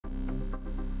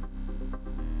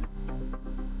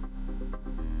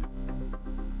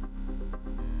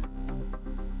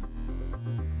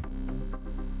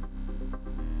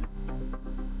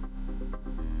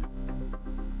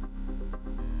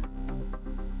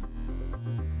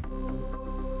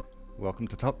Welcome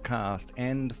to Topcast,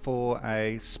 and for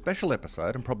a special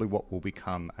episode, and probably what will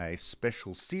become a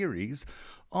special series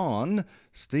on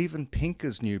Steven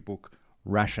Pinker's new book,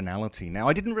 Rationality. Now,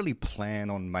 I didn't really plan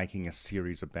on making a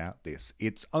series about this.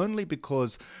 It's only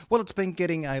because, well, it's been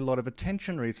getting a lot of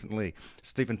attention recently.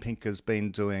 Steven Pinker's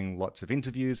been doing lots of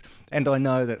interviews, and I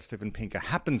know that Steven Pinker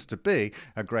happens to be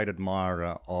a great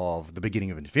admirer of The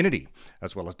Beginning of Infinity,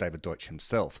 as well as David Deutsch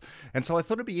himself. And so I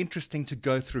thought it'd be interesting to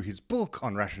go through his book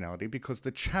on rationality, because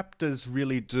the chapters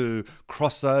really do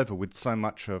cross over with so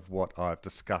much of what I've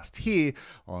discussed here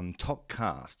on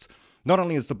Topcast. Not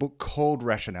only is the book called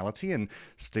Rationality, and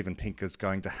Steven Pinker's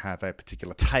going to have a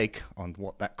particular take on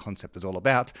what that concept is all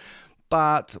about,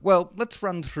 but, well, let's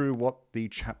run through what the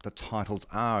chapter titles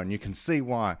are, and you can see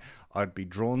why I'd be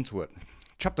drawn to it.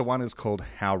 Chapter 1 is called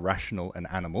How Rational an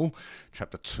Animal.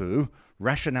 Chapter 2,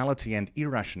 Rationality and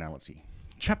Irrationality.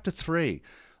 Chapter 3,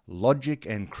 Logic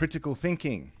and Critical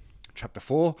Thinking. Chapter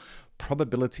 4,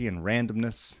 Probability and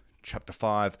Randomness. Chapter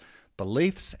 5,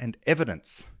 Beliefs and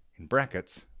Evidence, in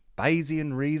brackets,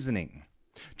 Bayesian reasoning.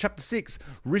 Chapter 6,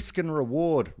 Risk and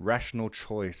Reward, Rational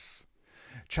Choice.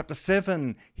 Chapter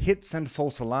 7, Hits and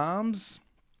False Alarms.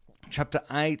 Chapter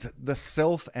 8, The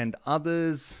Self and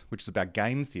Others, which is about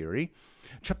game theory.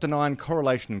 Chapter 9,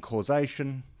 Correlation and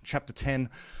Causation. Chapter 10,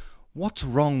 What's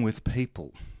Wrong with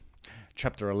People.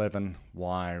 Chapter 11,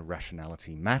 Why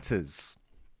Rationality Matters.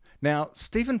 Now,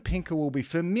 Steven Pinker will be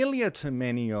familiar to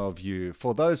many of you.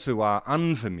 For those who are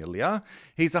unfamiliar,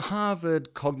 he's a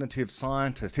Harvard cognitive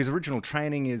scientist. His original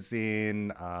training is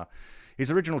in...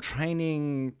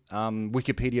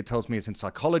 Wikipedia tells me, is in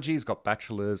psychology. He's got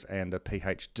bachelor's and a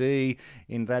PhD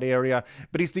in that area.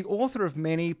 But he's the author of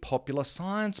many popular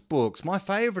science books. My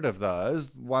favourite of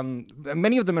those,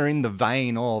 many of them are in the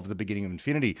vein of The Beginning of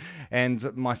Infinity.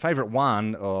 And my favourite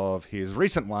one of his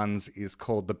recent ones is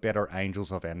called The Better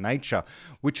Angels of Our Nature,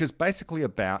 which is basically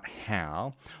about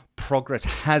how progress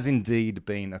has indeed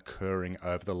been occurring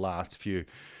over the last few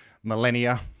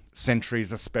millennia,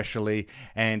 centuries especially,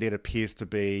 and it appears to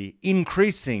be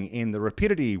increasing in the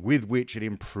rapidity with which it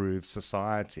improves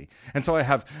society. And so I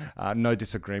have no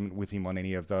disagreement with him on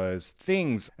any of those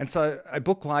things. And so a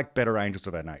book like Better Angels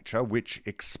of Our Nature, which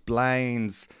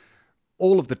explains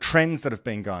all of the trends that have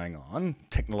been going on,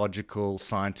 technological,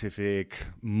 scientific,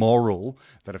 moral,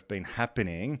 that have been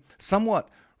happening, somewhat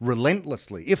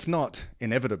relentlessly, if not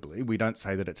inevitably. We don't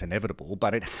say that it's inevitable,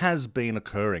 but it has been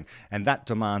occurring, and that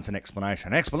demands an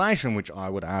explanation. An explanation which I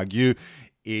would argue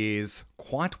is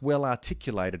quite well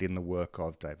articulated in the work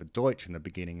of David Deutsch in The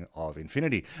Beginning of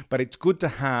Infinity. But it's good to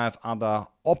have other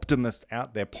optimists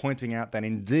out there pointing out that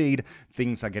indeed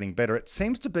things are getting better. It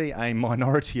seems to be a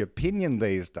minority opinion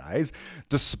these days,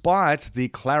 despite the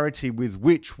clarity with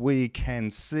which we can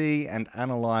see and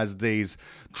analyze these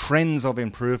trends of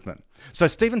improvement. So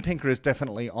Steven Pinker is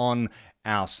definitely on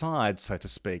our side, so to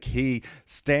speak. He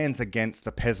stands against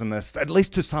the pessimists, at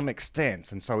least to some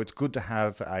extent, and so it's good to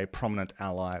have a prominent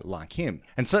ally like him.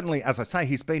 And certainly, as I say,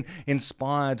 he's been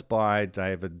inspired by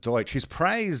David Deutsch. He's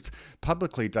praised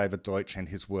publicly David Deutsch and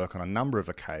his work on a number of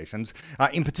occasions.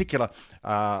 In particular,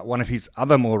 one of his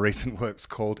other more recent works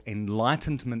called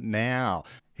Enlightenment Now.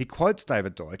 He quotes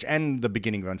David Deutsch and The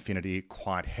Beginning of Infinity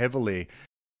quite heavily.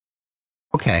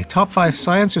 Okay, top 5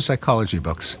 science or psychology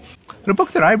books. A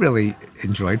book that I really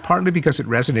enjoyed, partly because it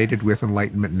resonated with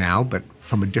Enlightenment Now, but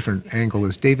from a different angle,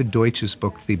 is David Deutsch's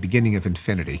book, The Beginning of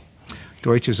Infinity.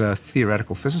 Deutsch is a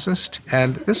theoretical physicist,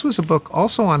 and this was a book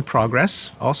also on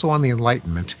progress, also on the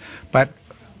Enlightenment, but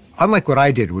unlike what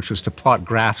I did, which was to plot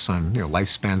graphs on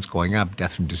lifespans going up,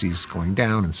 death from disease going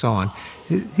down, and so on,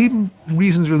 he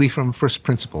reasons really from first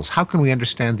principles. How can we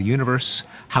understand the universe?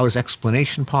 How is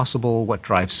explanation possible? What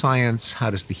drives science? How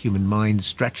does the human mind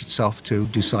stretch itself to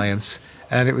do science?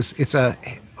 And it's a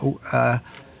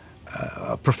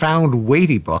profound,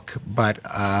 weighty book, but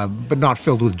not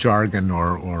filled with jargon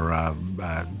or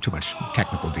too much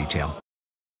technical detail.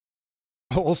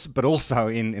 But also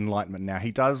in Enlightenment Now,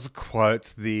 he does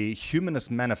quote the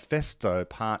Humanist Manifesto,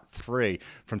 Part 3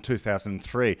 from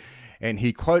 2003. And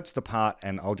he quotes the part,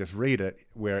 and I'll just read it,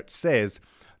 where it says,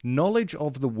 "Knowledge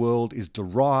of the world is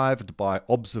derived by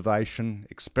observation,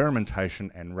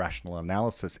 experimentation, and rational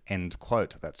analysis," end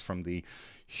quote. That's from the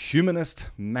Humanist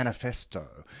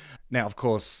Manifesto. Now, of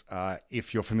course,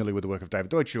 if you're familiar with the work of David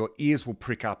Deutsch, your ears will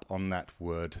prick up on that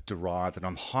word derived, and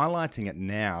I'm highlighting it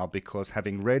now because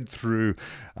having read through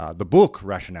the book,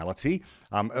 Rationality,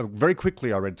 very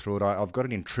quickly I read through it. I've got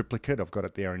it in triplicate, I've got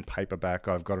it there in paperback,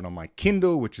 I've got it on my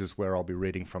Kindle, which is where I'll be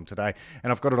reading from today,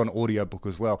 and I've got it on audiobook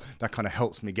as well. That kind of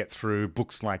helps me get through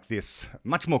books like this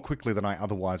much more quickly than I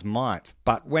otherwise might.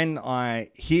 But when I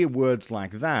hear words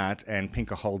like that, and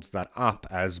Pinker holds that up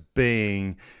as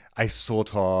being a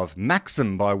sort of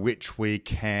maxim by which we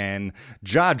can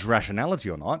judge rationality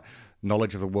or not,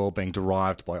 knowledge of the world being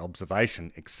derived by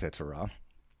observation, etc.,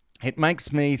 it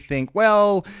makes me think,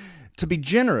 well, to be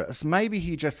generous, maybe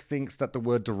he just thinks that the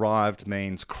word derived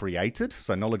means created.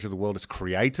 So knowledge of the world is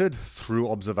created through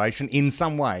observation in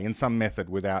some way, in some method,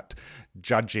 without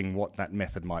judging what that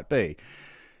method might be.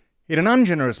 In an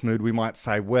ungenerous mood, we might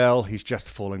say, well, he's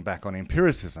just falling back on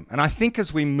empiricism. And I think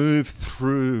as we move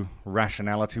through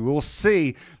rationality, we'll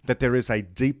see that there is a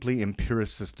deeply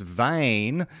empiricist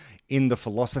vein in the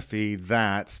philosophy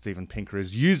that Steven Pinker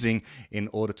is using in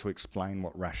order to explain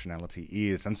what rationality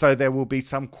is. And so there will be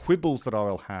some quibbles that I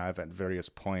will have at various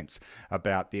points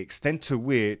about the extent to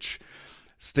which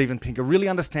Steven Pinker really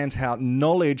understands how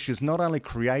knowledge is not only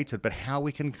created, but how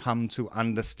we can come to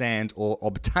understand or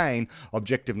obtain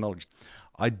objective knowledge.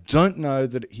 I don't know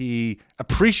that he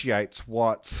appreciates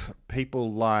what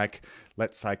people like,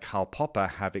 let's say, Karl Popper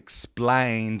have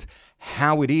explained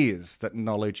how it is that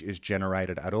knowledge is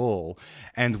generated at all,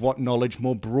 and what knowledge,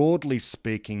 more broadly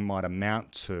speaking, might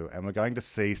amount to. And we're going to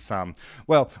see some,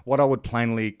 well, what I would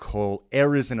plainly call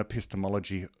errors in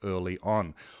epistemology early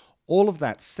on. All of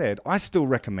that said, I still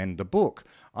recommend the book.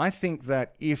 I think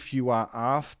that if you are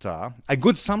after a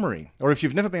good summary, or if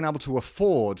you've never been able to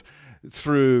afford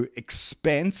through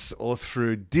expense or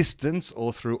through distance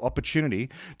or through opportunity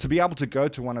to be able to go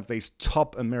to one of these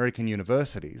top American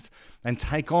universities and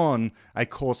take on a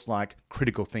course like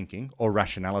critical thinking or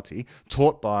rationality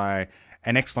taught by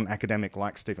an excellent academic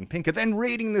like Steven Pinker, then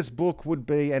reading this book would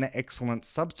be an excellent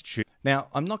substitute. Now,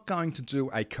 I'm not going to do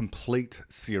a complete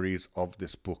series of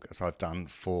this book as I've done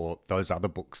for those other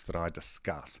books that I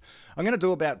discuss. I'm going to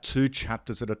do about 2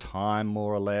 chapters at a time,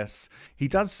 more or less. He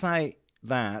does say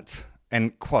that,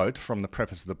 and quote from the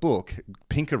preface of the book,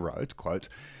 Pinker wrote, quote,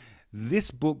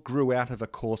 "This book grew out of a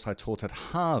course I taught at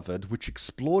Harvard, which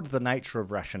explored the nature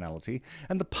of rationality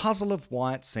and the puzzle of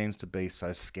why it seems to be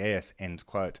so scarce," end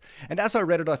quote. And as I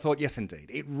read it, I thought, yes, indeed,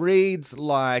 it reads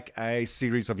like a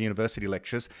series of university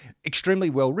lectures,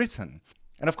 extremely well written.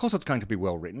 And of course it's going to be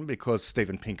well written because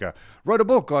Steven Pinker wrote a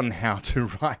book on how to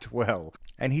write well.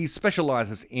 And he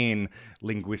specializes in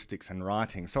linguistics and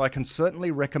writing. So I can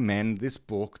certainly recommend this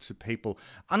book to people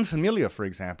unfamiliar, for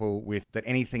example, with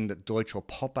anything that Deutsch or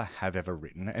Popper have ever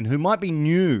written, and who might be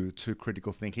new to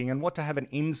critical thinking and want to have an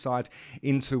insight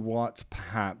into what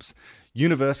perhaps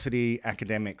university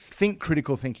academics think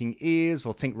critical thinking is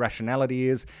or think rationality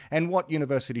is, and what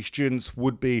university students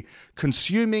would be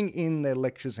consuming in their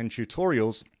lectures and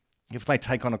tutorials if they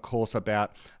take on a course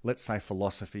about, let's say,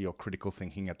 philosophy or critical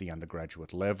thinking at the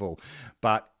undergraduate level.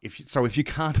 But if you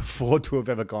can't afford to have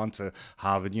ever gone to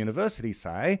Harvard University,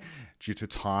 say, due to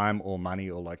time or money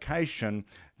or location,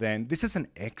 then this is an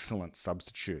excellent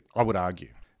substitute, I would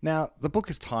argue. Now, the book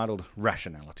is titled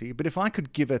Rationality, but if I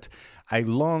could give it a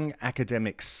long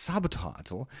academic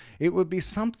subtitle, it would be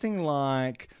something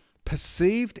like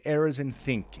Perceived Errors in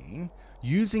Thinking,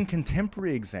 using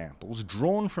contemporary examples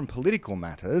drawn from political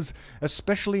matters,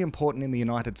 especially important in the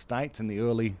United States in the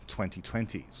early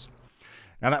 2020s.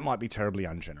 Now, that might be terribly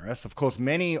ungenerous. Of course,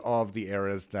 many of the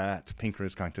errors that Pinker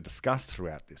is going to discuss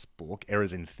throughout this book,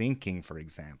 errors in thinking, for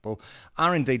example,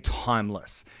 are indeed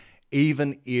timeless,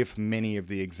 even if many of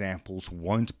the examples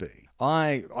won't be.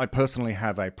 I personally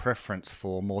have a preference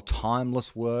for more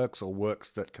timeless works, or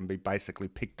works that can be basically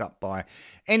picked up by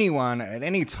anyone at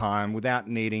any time without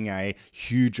needing a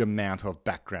huge amount of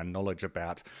background knowledge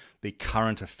about the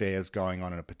current affairs going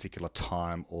on in a particular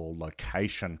time or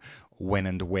location, when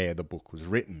and where the book was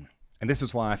written. And this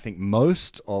is why I think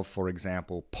most of, for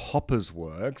example, Popper's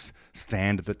works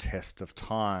stand the test of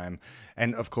time.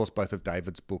 And of course, both of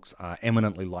David's books are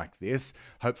eminently like this.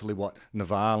 Hopefully what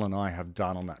Naval and I have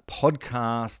done on that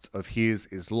podcast of his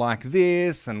is like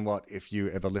this. And what, if you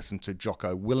ever listen to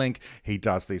Jocko Willink, he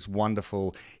does these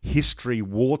wonderful history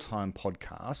wartime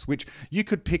podcasts, which you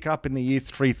could pick up in the year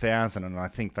 3000, and I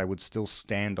think they would still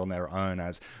stand on their own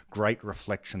as great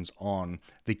reflections on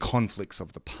the conflicts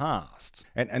of the past.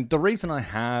 And the reason I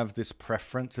have this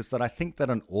preference is that I think that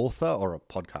an author or a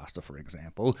podcaster, for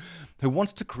example, who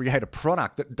wants to create a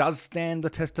product that does stand the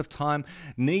test of time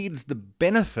needs the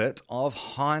benefit of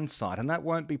hindsight. And that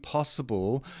won't be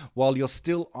possible while you're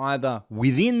still either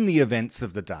within the events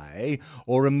of the day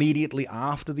or immediately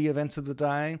after the events of the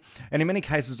day. And in many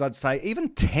cases, I'd say even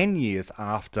 10 years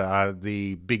after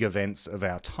the big events of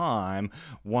our time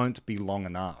won't be long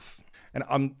enough. And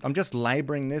I'm just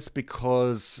labouring this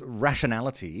because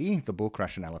Rationality, the book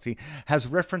Rationality, has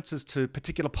references to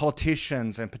particular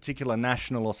politicians and particular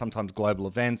national or sometimes global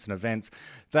events and events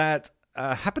that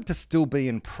happen to still be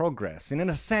in progress. And in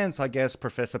a sense, I guess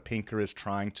Professor Pinker is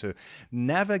trying to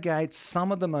navigate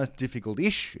some of the most difficult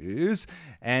issues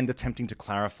and attempting to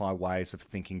clarify ways of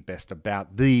thinking best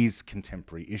about these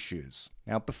contemporary issues.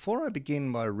 Now, before I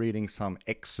begin by reading some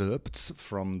excerpts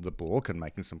from the book and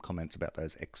making some comments about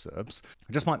those excerpts,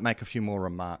 I just might make a few more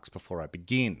remarks before I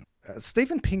begin.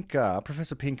 Steven Pinker,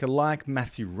 Professor Pinker, like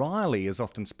Matthew Riley, is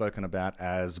often spoken about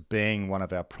as being one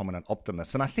of our prominent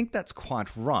optimists. And I think that's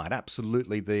quite right.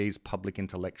 Absolutely, these public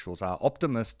intellectuals are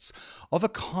optimists of a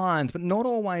kind, but not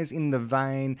always in the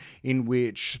vein in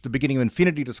which The Beginning of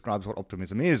Infinity describes what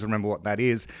optimism is. Remember what that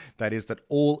is? That is that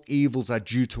all evils are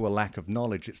due to a lack of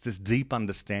knowledge. It's this deep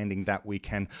understanding that we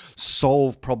can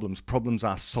solve problems. Problems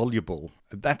are soluble.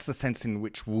 That's the sense in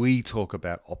which we talk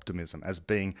about optimism as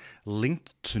being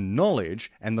linked to knowledge,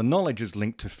 and the knowledge is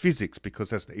linked to physics,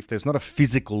 because if there's not a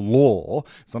physical law,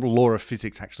 it's not a law of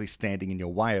physics actually standing in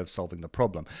your way of solving the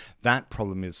problem, that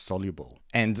problem is soluble.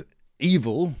 And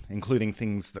evil, including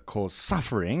things that cause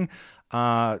suffering,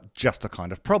 are just a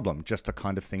kind of problem, just a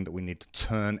kind of thing that we need to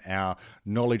turn our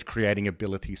knowledge-creating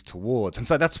abilities towards. And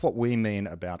so that's what we mean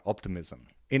about optimism.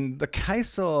 In the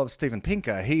case of Steven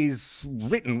Pinker, he's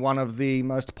written one of the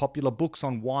most popular books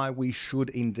on why we should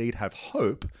indeed have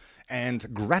hope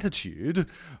and gratitude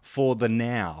for the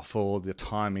now, for the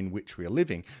time in which we are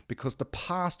living, because the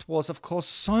past was, of course,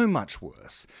 so much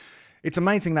worse. It's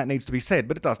amazing that needs to be said,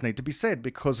 but it does need to be said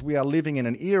because we are living in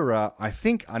an era, I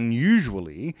think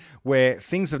unusually, where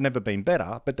things have never been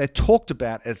better, but they're talked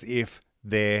about as if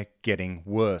they're getting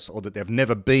worse or that they've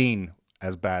never been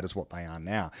as bad as what they are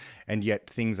now. And yet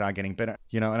things are getting better.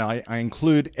 And I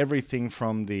include everything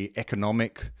from the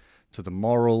economic to the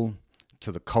moral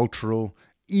to the cultural,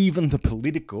 even the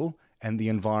political and the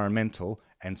environmental,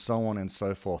 and so on and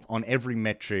so forth. On every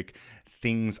metric,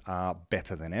 things are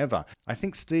better than ever. I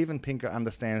think Steven Pinker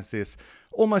understands this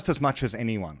almost as much as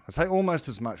anyone. I say almost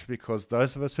as much because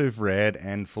those of us who've read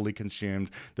and fully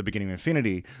consumed The Beginning of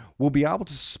Infinity will be able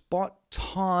to spot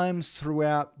times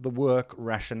throughout the work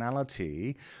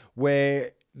Rationality where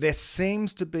there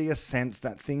seems to be a sense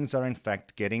that things are in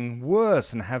fact getting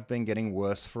worse and have been getting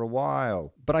worse for a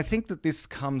while. But I think that this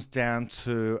comes down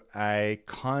to a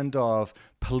kind of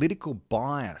political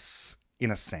bias, in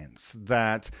a sense,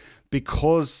 that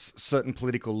because certain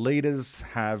political leaders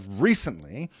have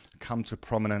recently come to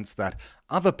prominence that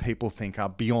other people think are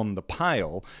beyond the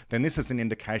pale, then this is an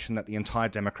indication that the entire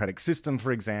democratic system,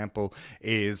 for example,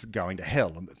 is going to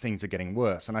hell and that things are getting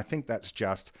worse. And I think that's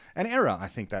just an error. I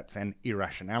think that's an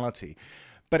irrationality.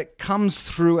 But it comes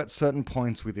through at certain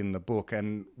points within the book,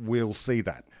 and we'll see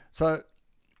that. So,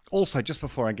 also, just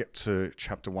before I get to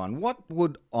chapter 1, what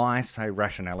would I say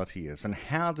rationality is, and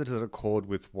how does it accord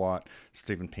with what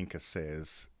Steven Pinker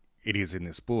says it is in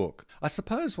this book? I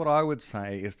suppose what I would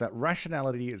say is that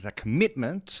rationality is a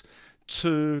commitment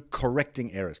to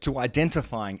correcting errors, to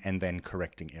identifying and then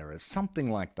correcting errors, something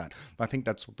like that. I think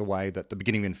that's the way that The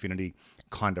Beginning of Infinity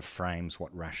kind of frames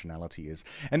what rationality is.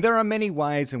 And there are many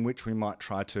ways in which we might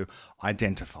try to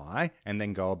identify and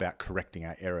then go about correcting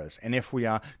our errors. And if we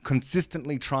are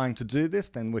consistently trying to do this,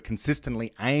 then we're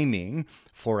consistently aiming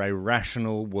for a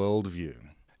rational worldview.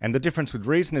 And the difference with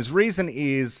reason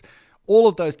is all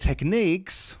of those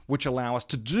techniques which allow us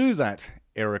to do that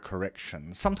error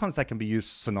correction. Sometimes they can be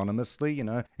used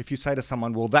synonymously. If you say to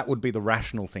someone, well, that would be the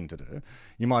rational thing to do,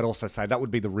 you might also say that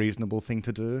would be the reasonable thing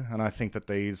to do. And I think that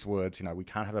these words, we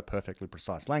can't have a perfectly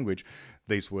precise language.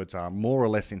 These words are more or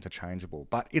less interchangeable,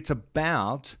 but it's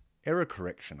about error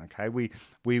correction, okay? We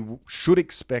should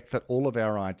expect that all of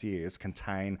our ideas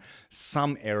contain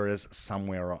some errors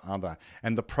somewhere or other.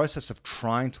 And the process of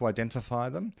trying to identify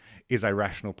them is a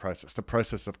rational process. The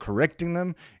process of correcting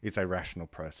them is a rational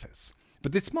process.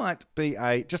 But this might be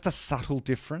just a subtle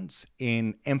difference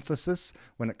in emphasis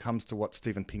when it comes to what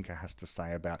Steven Pinker has to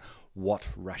say about what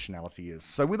rationality is.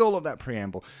 So with all of that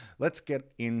preamble, let's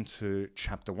get into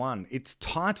chapter 1. It's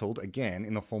titled, again,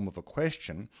 in the form of a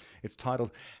question, it's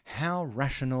titled, How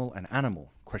Rational an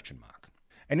Animal?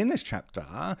 And in this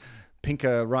chapter,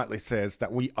 Pinker rightly says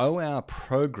that we owe our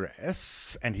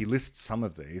progress, and he lists some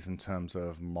of these in terms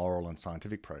of moral and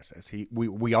scientific process.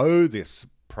 We owe this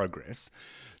progress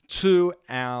to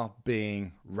our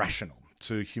being rational,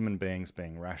 to human beings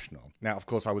being rational. Now, of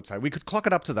course, I would say we could clock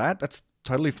it up to that. That's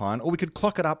totally fine. Or we could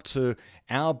clock it up to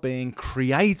our being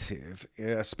creative,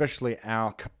 especially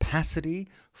our capacity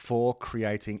for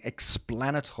creating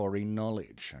explanatory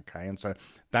knowledge. Okay, and so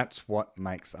that's what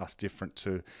makes us different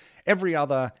to every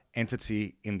other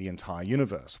entity in the entire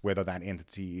universe, whether that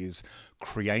entity is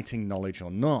creating knowledge or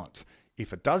not.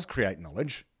 If it does create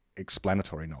knowledge,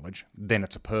 explanatory knowledge, then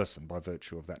it's a person by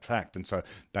virtue of that fact. And so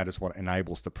that is what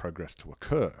enables the progress to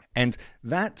occur. And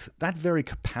that very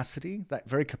capacity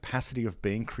of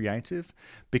being creative,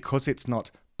 because it's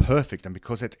not perfect and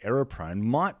because it's error prone,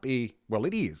 might be, well,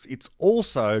 it is. It's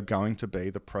also going to be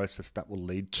the process that will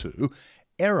lead to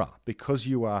error, because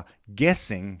you are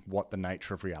guessing what the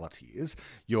nature of reality is.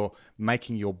 You're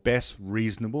making your best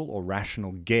reasonable or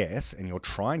rational guess, and you're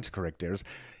trying to correct errors.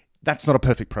 That's not a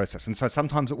perfect process. And so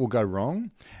sometimes it will go wrong.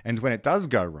 And when it does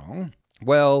go wrong,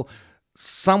 well,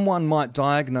 someone might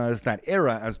diagnose that error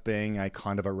as being a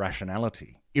kind of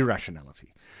irrationality.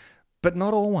 But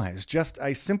not always. Just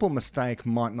a simple mistake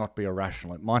might not be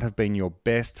irrational. It might have been your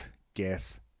best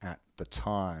guess at the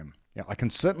time. Now, I can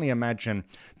certainly imagine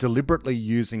deliberately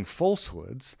using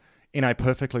falsehoods in a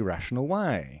perfectly rational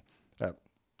way.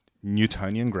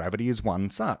 Newtonian gravity is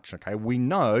one such. Okay, we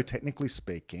know, technically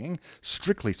speaking,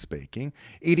 strictly speaking,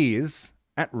 it is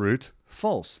at root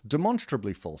false,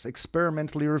 demonstrably false,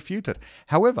 experimentally refuted.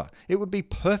 However, it would be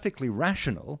perfectly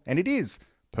rational, and it is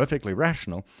perfectly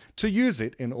rational, to use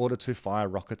it in order to fire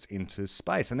rockets into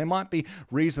space. And there might be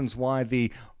reasons why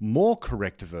the more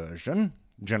correct version,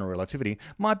 general relativity,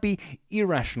 might be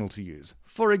irrational to use.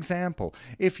 For example,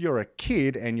 if you're a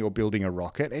kid and you're building a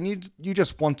rocket and you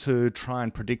just want to try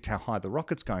and predict how high the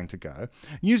rocket's going to go,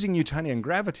 using Newtonian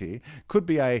gravity could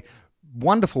be a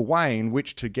wonderful way in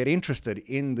which to get interested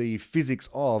in the physics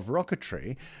of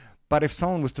rocketry. But if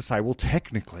someone was to say, well,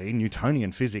 technically,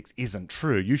 Newtonian physics isn't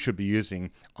true, you should be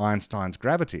using Einstein's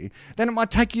gravity, then it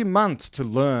might take you months to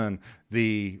learn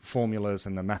the formulas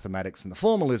and the mathematics and the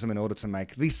formalism in order to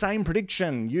make the same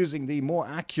prediction using the more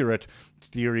accurate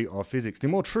theory of physics, the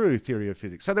more true theory of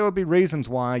physics. So there would be reasons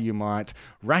why you might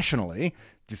rationally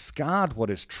discard what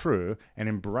is true and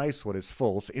embrace what is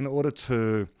false in order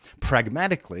to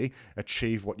pragmatically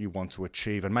achieve what you want to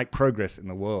achieve and make progress in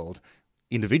the world,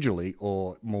 individually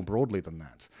or more broadly than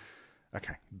that.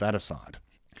 Okay, that aside.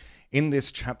 In this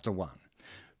chapter 1,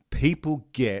 people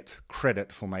get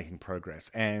credit for making progress,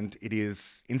 and it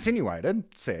is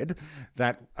said,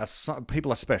 that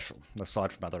people are special,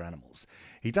 aside from other animals.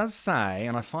 He does say,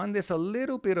 and I find this a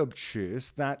little bit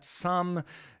obtuse, that some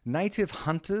native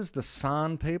hunters, the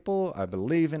San people, I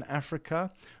believe in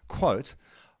Africa, quote,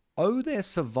 owe their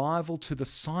survival to the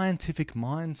scientific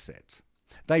mindset.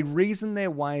 They reason their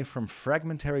way from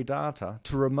fragmentary data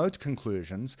to remote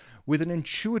conclusions with an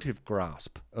intuitive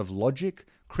grasp of logic,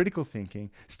 critical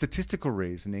thinking, statistical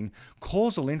reasoning,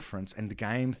 causal inference, and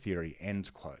game theory,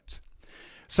 end quote.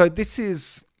 So this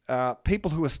is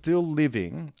people who are still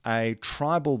living a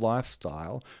tribal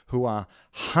lifestyle, who are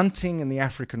hunting in the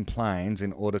African plains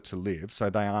in order to live. So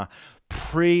they are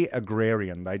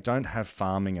pre-agrarian. They don't have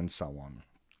farming and so on.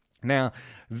 Now,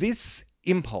 this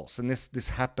impulse, and this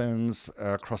happens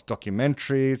across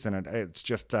documentaries, and it's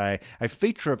just a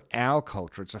feature of our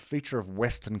culture. It's a feature of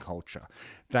Western culture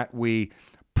that we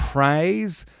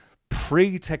praise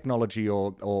pre-technology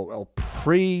or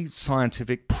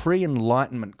pre-scientific,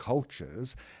 pre-enlightenment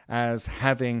cultures as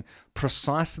having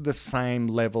precisely the same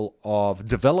level of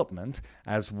development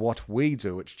as what we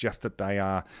do. It's just that they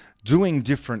are doing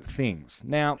different things.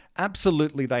 Now,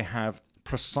 absolutely they have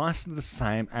precisely the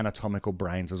same anatomical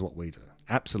brains as what we do.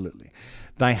 Absolutely.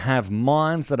 They have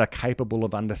minds that are capable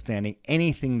of understanding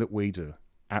anything that we do.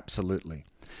 Absolutely.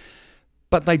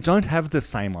 But they don't have the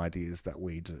same ideas that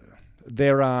we do.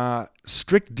 There are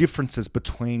strict differences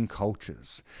between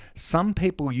cultures. Some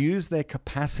people use their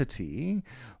capacity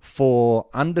for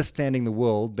understanding the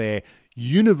world, their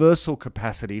universal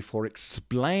capacity for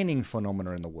explaining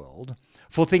phenomena in the world,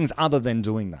 for things other than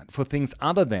doing that, for things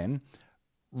other than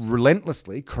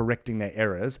relentlessly correcting their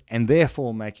errors and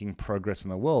therefore making progress in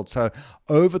the world. So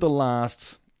over the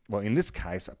last, well, in this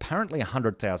case, apparently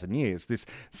 100,000 years, this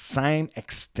same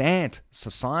extant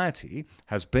society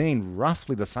has been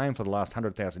roughly the same for the last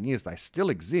 100,000 years. They still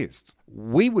exist.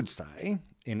 We would say,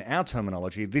 in our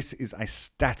terminology, this is a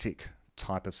static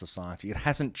type of society. It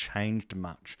hasn't changed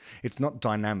much. It's not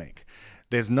dynamic.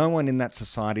 There's no one in that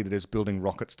society that is building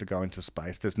rockets to go into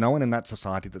space. There's no one in that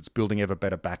society that's building ever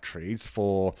better batteries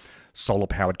for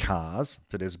solar-powered cars.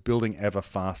 That is building ever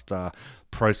faster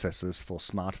processors for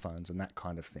smartphones and that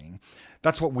kind of thing.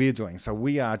 That's what we're doing. So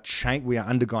we are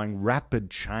undergoing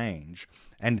rapid change.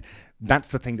 And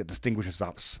that's the thing that distinguishes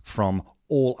us from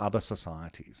all other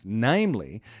societies.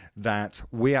 Namely, that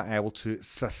we are able to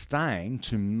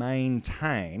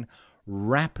maintain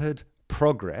rapid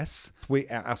progress.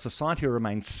 Our society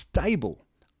remains stable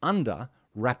under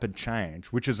rapid change,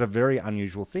 which is a very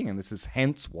unusual thing. And this is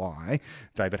hence why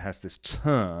David has this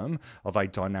term of a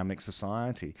dynamic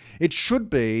society. It should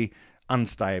be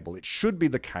unstable. It should be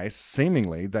the case,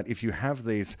 seemingly, that if you have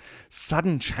these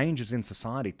sudden changes in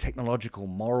society, technological,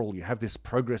 moral, you have this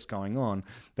progress going on,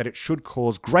 that it should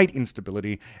cause great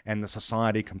instability and the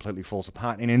society completely falls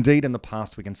apart. And indeed, in the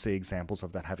past, we can see examples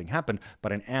of that having happened,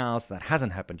 but in ours, that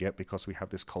hasn't happened yet because we have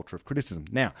this culture of criticism.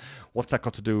 Now, what's that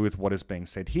got to do with what is being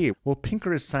said here? Well,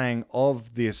 Pinker is saying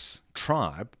of this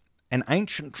tribe, an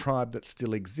ancient tribe that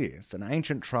still exists, an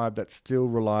ancient tribe that still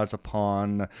relies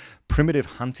upon primitive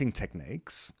hunting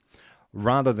techniques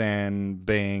rather than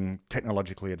being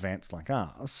technologically advanced like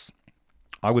us,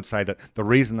 I would say that the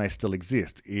reason they still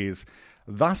exist is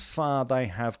thus far they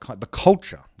have the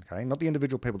culture, okay, not the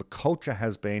individual people, the culture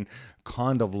has been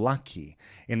kind of lucky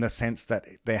in the sense that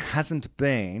there hasn't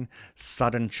been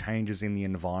sudden changes in the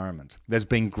environment. There's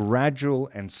been gradual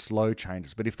and slow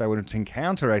changes. But if they were to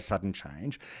encounter a sudden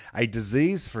change, a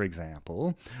disease, for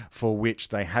example, for which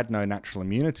they had no natural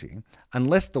immunity,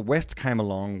 unless the West came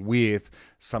along with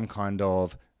some kind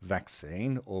of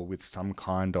vaccine or with some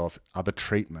kind of other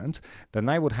treatment, then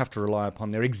they would have to rely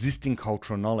upon their existing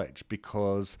cultural knowledge,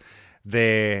 because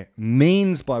their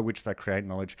means by which they create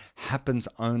knowledge happens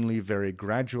only very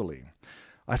gradually.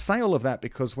 I say all of that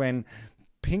because when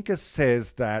Pinker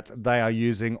says that they are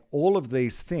using all of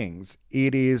these things,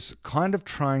 it is kind of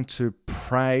trying to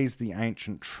praise the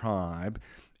ancient tribe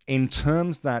in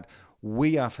terms that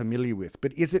we are familiar with.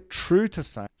 But is it true to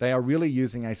say they are really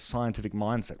using a scientific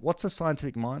mindset? What's a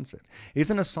scientific mindset?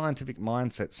 Isn't a scientific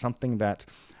mindset something that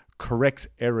corrects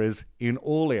errors in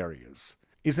all areas?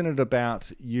 Isn't it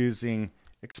about using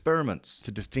experiments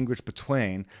to distinguish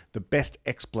between the best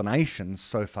explanations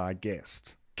so far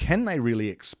guessed? Can they really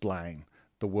explain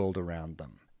the world around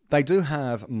them? They do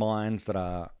have minds that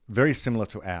are very similar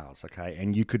to ours, okay?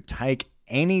 And you could take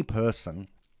any person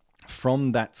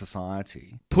from that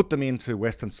society, put them into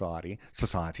Western society,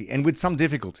 and with some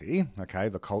difficulty, okay,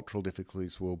 the cultural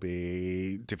difficulties will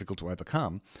be difficult to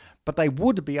overcome, but they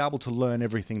would be able to learn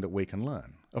everything that we can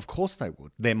learn. Of course they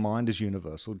would. Their mind is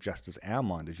universal, just as our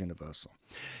mind is universal.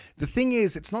 The thing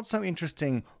is, it's not so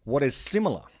interesting what is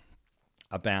similar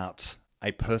about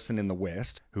a person in the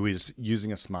West who is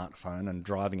using a smartphone and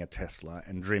driving a Tesla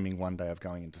and dreaming one day of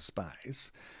going into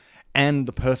space, and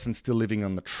the person still living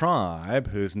on the tribe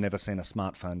who's never seen a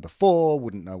smartphone before,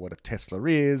 wouldn't know what a Tesla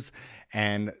is,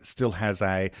 and still has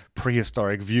a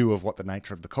prehistoric view of what the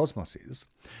nature of the cosmos is.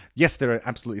 Yes, there are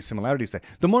absolutely similarities there.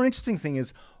 The more interesting thing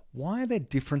is, why are there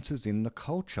differences in the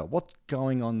culture? What's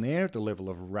going on there at the level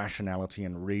of rationality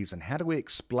and reason? How do we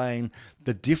explain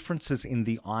the differences in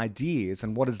the ideas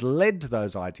and what has led to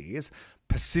those ideas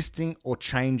persisting or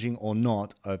changing or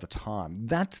not over time?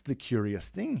 That's the curious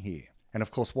thing here. And of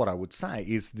course, what I would say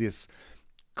is this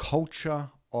culture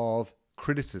of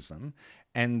criticism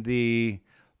and the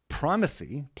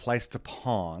primacy placed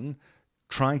upon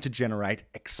trying to generate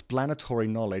explanatory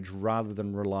knowledge rather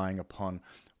than relying upon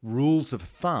rules of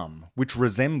thumb which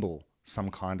resemble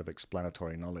some kind of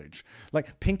explanatory knowledge.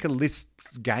 Like Pinker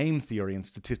lists game theory and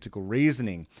statistical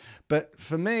reasoning, but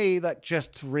for me that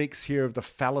just reeks here of the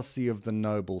fallacy of the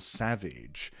noble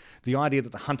savage. The idea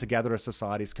that the hunter-gatherer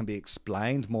societies can be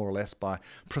explained more or less by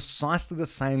precisely the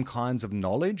same kinds of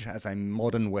knowledge as a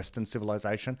modern Western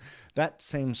civilization, that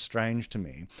seems strange to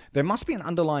me. There must be an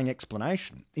underlying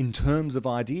explanation in terms of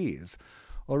ideas.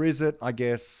 Or is it, I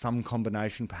guess, some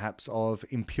combination perhaps of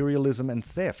imperialism and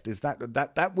theft? Is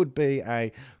that would be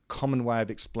a common way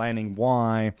of explaining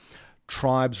why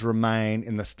tribes remain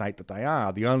in the state that they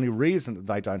are. The only reason that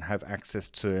they don't have access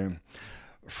to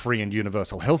free and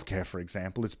universal healthcare, for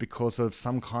example, is because of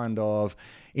some kind of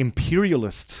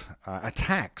imperialist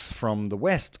attacks from the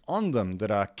West on them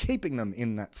that are keeping them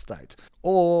in that state.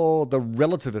 Or the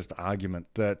relativist argument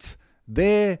that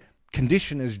their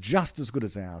condition is just as good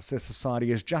as ours. Their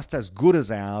society is just as good as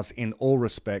ours in all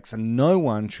respects, and no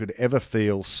one should ever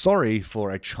feel sorry for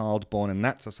a child born in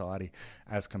that society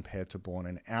as compared to born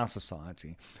in our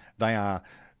society. They are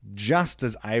just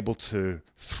as able to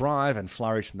thrive and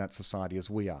flourish in that society as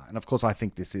we are. And of course, I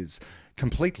think this is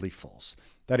completely false.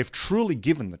 That if truly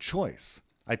given the choice,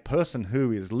 a person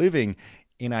who is living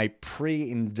in a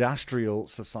pre-industrial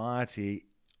society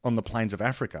on the plains of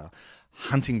Africa,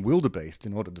 hunting wildebeest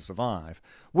in order to survive,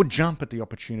 would jump at the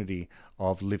opportunity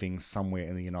of living somewhere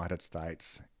in the United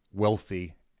States,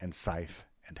 wealthy and safe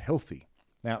and healthy.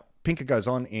 Now, Pinker goes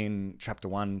on in chapter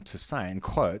 1 to say, and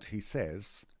quote, he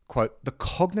says, quote, "The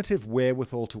cognitive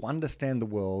wherewithal to understand the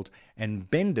world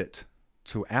and bend it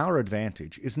to our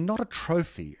advantage is not a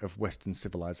trophy of Western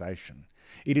civilization.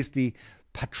 It is the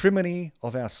patrimony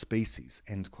of our species,"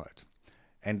 end quote.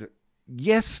 And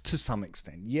yes, to some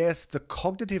extent, yes, the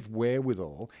cognitive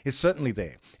wherewithal is certainly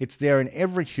there. It's there in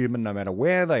every human, no matter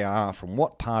where they are, from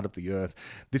what part of the earth.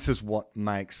 This is what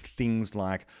makes things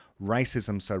like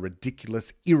racism so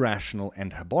ridiculous, irrational,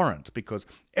 and abhorrent, because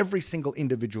every single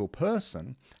individual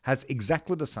person has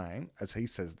exactly the same, as he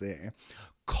says there,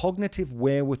 cognitive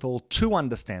wherewithal to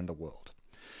understand the world.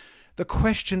 The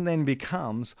question then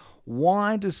becomes,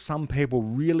 why do some people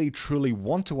really truly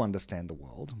want to understand the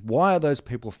world? Why are those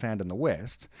people found in the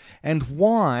West? And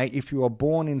why, if you are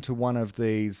born into one of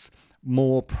these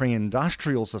more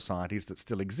pre-industrial societies that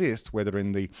still exist, whether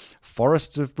in the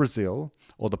forests of Brazil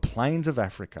or the plains of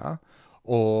Africa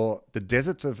or the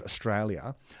deserts of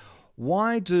Australia,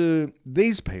 why do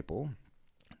these people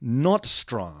not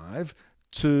strive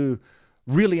to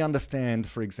really understand,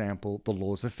 for example, the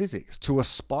laws of physics, to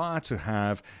aspire to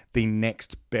have the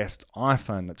next best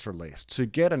iPhone that's released, to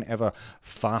get an ever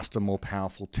faster, more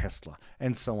powerful Tesla,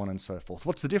 and so on and so forth?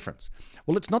 What's the difference?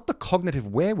 Well, it's not the cognitive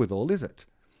wherewithal, is it?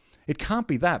 It can't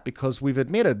be that, because we've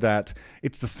admitted that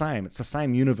it's the same. It's the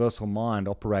same universal mind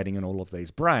operating in all of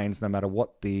these brains, no matter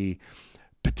what the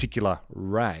particular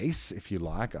race, if you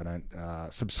like. I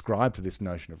don't subscribe to this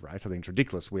notion of race. I think it's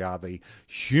ridiculous. We are the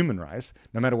human race.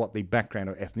 No matter what the background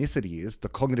or ethnicity is, the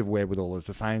cognitive wherewithal is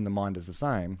the same, the mind is the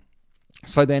same.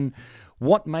 So then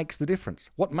what makes the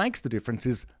difference? What makes the difference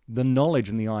is the knowledge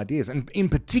and the ideas, and in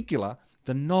particular,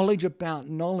 the knowledge about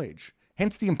knowledge.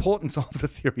 Hence the importance of the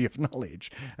theory of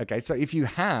knowledge. Okay, so if you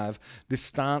have this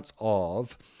stance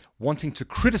of wanting to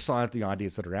criticize the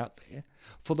ideas that are out there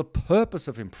for the purpose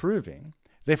of improving,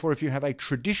 therefore, if you have a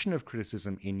tradition of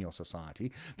criticism in your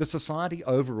society, the society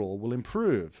overall will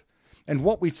improve. And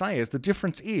what we say is the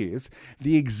difference is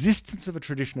the existence of a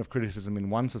tradition of criticism in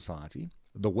one society,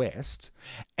 the West,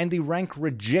 and the rank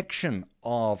rejection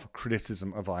of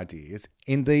criticism of ideas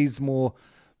in these more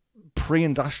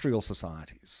pre-industrial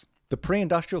societies. The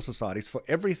pre-industrial societies, for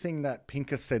everything that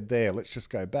Pinker said there, let's just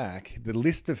go back, the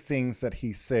list of things that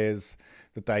he says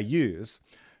that they use,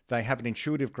 they have an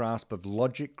intuitive grasp of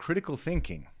logic, critical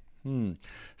thinking,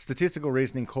 statistical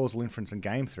reasoning, causal inference, and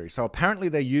game theory. So apparently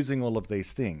they're using all of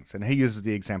these things. And he uses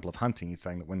the example of hunting. He's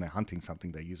saying that when they're hunting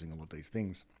something, they're using all of these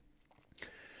things.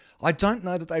 I don't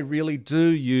know that they really do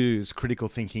use critical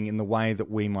thinking in the way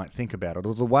that we might think about it,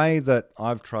 or the way that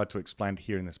I've tried to explain it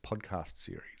here in this podcast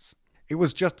series. It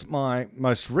was just my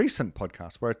most recent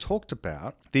podcast where I talked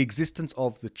about the existence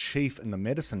of the chief and the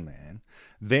medicine man.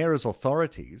 There as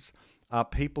authorities are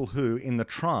people who, in the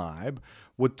tribe,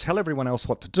 would tell everyone else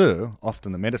what to do.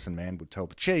 Often the medicine man would tell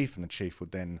the chief, and the chief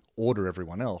would then order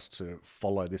everyone else to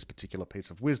follow this particular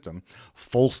piece of wisdom,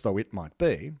 false though it might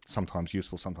be, sometimes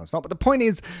useful, sometimes not. But the point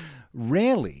is,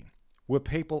 rarely were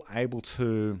people able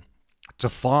to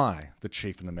defy the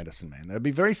chief and the medicine man. There would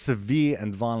be very severe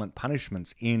and violent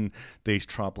punishments in these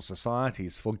tribal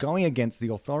societies for going against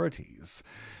the authorities.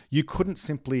 You couldn't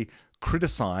simply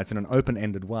criticize in an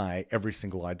open-ended way every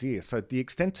single idea. So the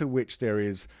extent to which there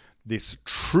is this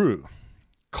true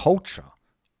culture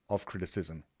of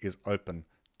criticism is open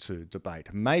to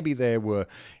debate. Maybe there were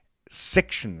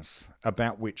sections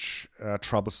about which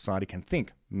tribal society can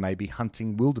think. Maybe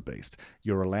hunting wildebeest.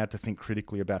 You're allowed to think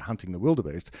critically about hunting the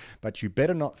wildebeest, but you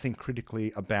better not think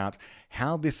critically about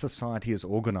how this society is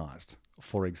organized,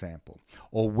 for example,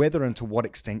 or whether and to what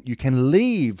extent you can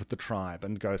leave the tribe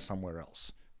and go somewhere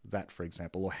else. That, for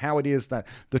example, or how it is that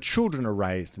the children are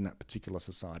raised in that particular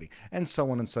society, and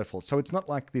so on and so forth. So it's not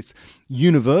like this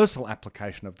universal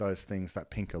application of those things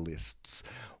that Pinker lists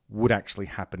would actually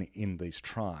happen in these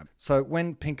tribes. So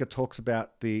when Pinker talks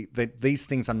about that these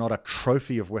things are not a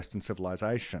trophy of Western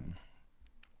civilization,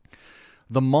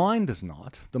 the mind is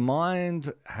not. The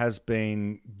mind has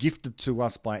been gifted to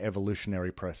us by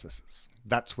evolutionary processes.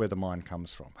 That's where the mind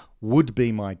comes from, would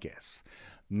be my guess.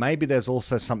 Maybe there's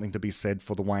also something to be said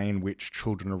for the way in which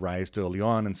children are raised early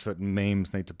on, and certain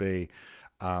memes need to be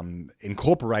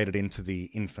incorporated into the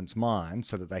infant's mind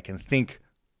so that they can think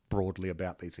broadly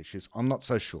about these issues? I'm not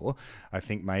so sure. I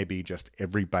think maybe just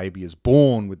every baby is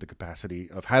born with the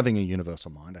capacity of having a universal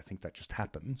mind. I think that just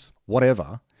happens.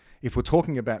 Whatever. If we're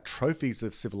talking about trophies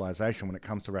of civilization when it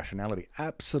comes to rationality,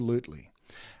 absolutely.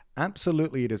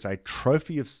 Absolutely, it is a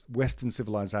trophy of Western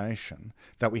civilization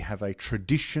that we have a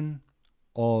tradition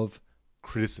of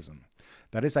criticism.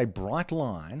 That is a bright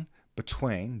line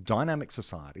between dynamic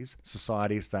societies,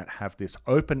 societies that have this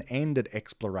open-ended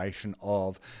exploration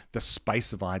of the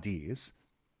space of ideas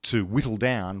to whittle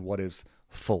down what is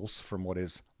false from what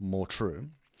is more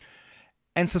true,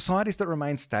 and societies that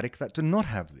remain static that do not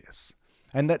have this,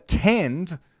 and that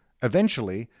tend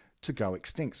eventually to go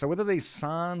extinct. So whether these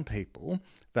San people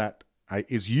that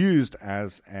is used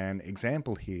as an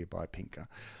example here by Pinker,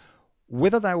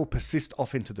 whether they will persist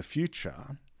off into the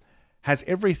future has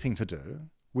everything to do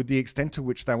with the extent to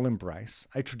which they will embrace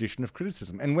a tradition of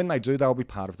criticism. And when they do, they'll be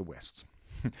part of the West.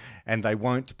 And they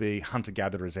won't be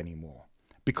hunter-gatherers anymore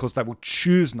because they will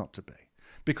choose not to be.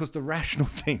 Because the rational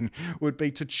thing would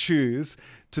be to choose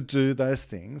to do those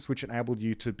things which enable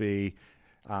you to be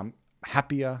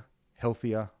happier,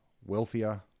 healthier,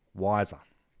 wealthier, wiser.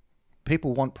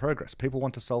 People want progress. People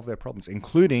want to solve their problems,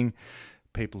 including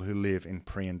people who live in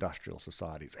pre-industrial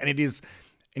societies. And it is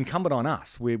incumbent on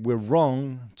us. We're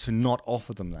wrong to not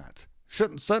offer them that.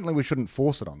 Certainly we shouldn't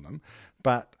force it on them,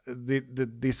 but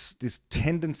this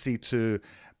tendency to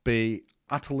be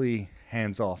utterly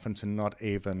hands-off and to not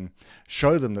even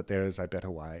show them that there is a better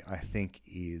way, I think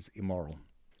is immoral.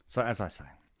 So as I say,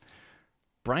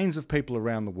 brains of people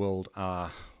around the world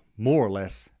are more or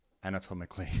less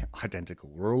anatomically identical.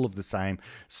 We're all of the same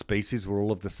species, we're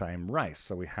all of the same race,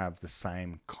 so we have the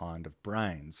same kind of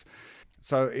brains.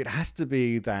 So it has to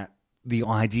be that the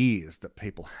ideas that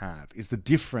people have is the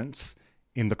difference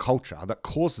in the culture that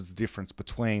causes the difference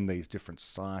between these different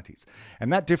societies.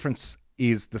 And that difference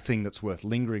is the thing that's worth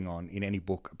lingering on in any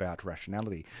book about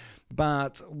rationality.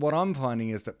 But what I'm finding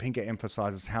is that Pinker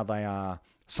emphasizes how they are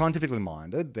scientifically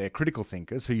minded, they're critical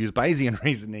thinkers who use Bayesian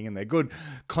reasoning, and they're good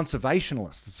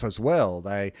conservationists as well.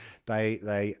 They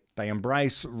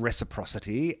embrace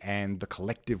reciprocity and the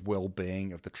collective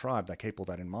well-being of the tribe. They keep all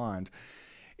that in mind.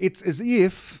 It's as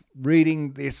if,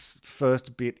 reading this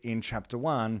first bit in chapter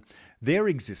 1, their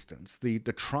existence, the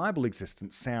tribal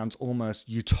existence, sounds almost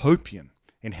utopian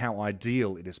in how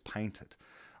ideal it is painted.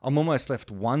 I'm almost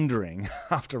left wondering,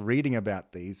 after reading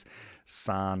about these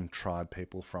San tribe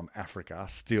people from Africa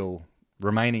still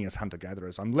remaining as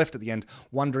hunter-gatherers, I'm left at the end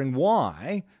wondering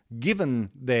why,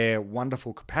 given their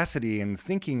wonderful capacity in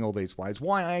thinking all these ways,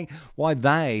 why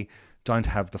they don't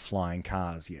have the flying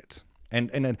cars yet.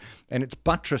 And it's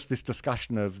buttressed, this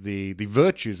discussion of the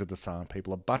virtues of the San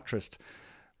people are buttressed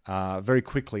very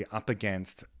quickly up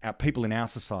against people in our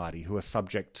society who are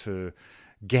subject to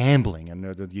gambling and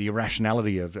the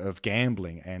irrationality of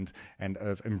gambling and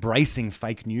of embracing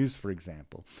fake news, for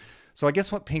example. So I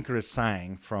guess what Pinker is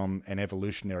saying from an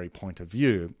evolutionary point of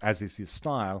view, as is his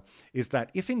style, is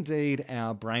that if indeed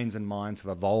our brains and minds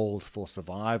have evolved for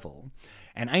survival,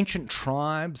 and ancient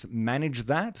tribes manage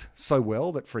that so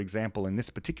well that, for example, in this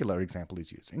particular example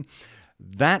he's using,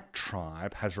 that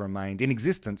tribe has remained in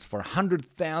existence for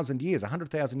 100,000 years,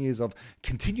 100,000 years of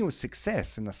continuous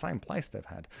success in the same place they've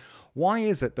had. Why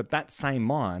is it that that same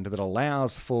mind that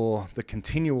allows for the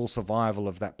continual survival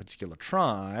of that particular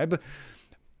tribe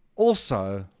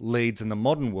also leads in the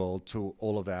modern world to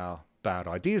all of our bad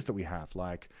ideas that we have,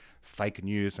 like fake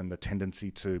news and the tendency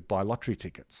to buy lottery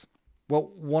tickets?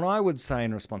 Well, what I would say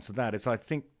in response to that is I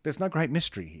think there's no great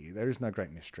mystery here. There is no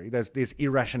great mystery. There's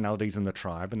irrationalities in the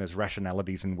tribe and there's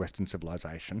rationalities in Western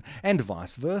civilization and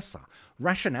vice versa.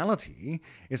 Rationality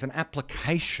is an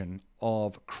application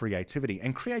of creativity,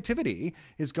 and creativity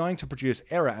is going to produce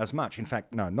error as much. In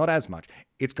fact, no, not as much.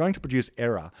 It's going to produce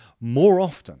error more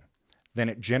often than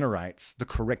it generates the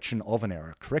correction of an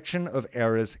error. Correction of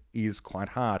errors is quite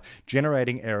hard.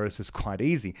 Generating errors is quite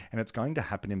easy, and it's going to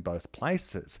happen in both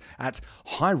places at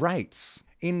high rates.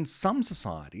 In some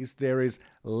societies, there is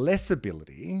less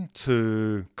ability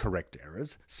to correct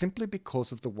errors simply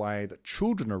because of the way that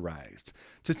children are raised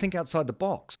to think outside the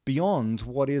box, beyond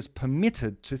what is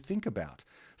permitted to think about.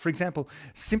 For example,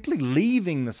 simply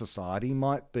leaving the society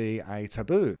might be a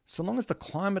taboo. So long as the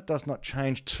climate does not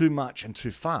change too much and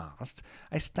too fast,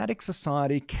 a static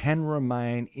society can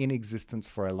remain in existence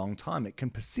for a long time. It can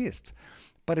persist,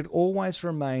 but it always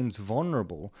remains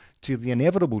vulnerable to the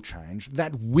inevitable change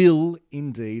that will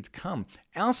indeed come.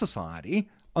 Our society,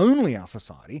 only our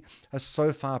society, has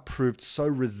so far proved so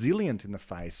resilient in the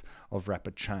face of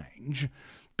rapid change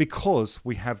because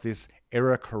we have this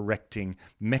error-correcting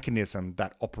mechanism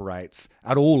that operates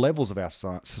at all levels of our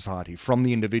society, from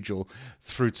the individual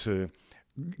through to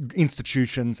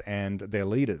institutions and their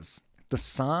leaders. The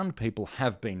San people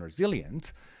have been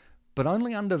resilient, but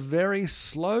only under very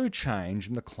slow change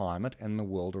in the climate and the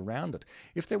world around it.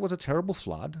 If there was a terrible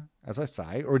flood, as I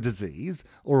say, or a disease,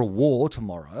 or a war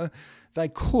tomorrow, they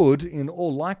could, in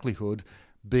all likelihood,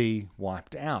 be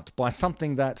wiped out by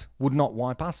something that would not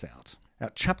wipe us out. Now,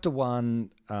 Chapter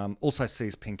 1 also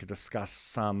sees Pinker discuss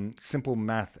some simple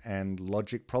math and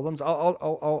logic problems.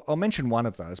 I'll mention one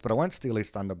of those, but I won't steal his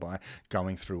thunder by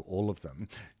going through all of them.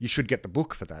 You should get the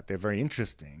book for that. They're very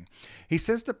interesting. He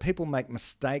says that people make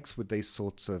mistakes with these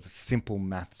sorts of simple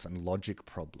maths and logic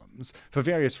problems for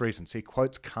various reasons. He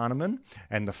quotes Kahneman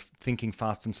and the thinking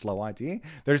fast and slow idea.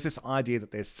 There's this idea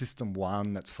that there's system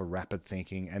 1 that's for rapid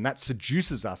thinking, and that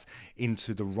seduces us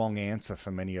into the wrong answer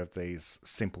for many of these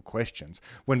simple questions,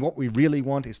 when what we really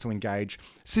want is to engage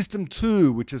system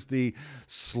 2, which is the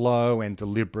slow and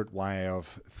deliberate way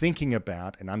of thinking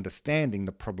about and understanding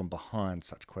the problem behind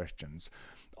such questions.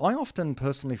 I often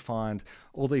personally find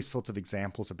all these sorts of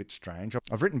examples a bit strange.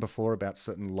 I've written before about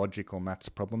certain logic or maths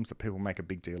problems that people make a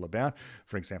big deal about.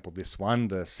 For example, this one,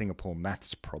 the Singapore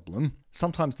maths problem.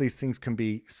 Sometimes these things can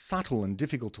be subtle and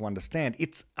difficult to understand.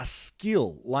 It's a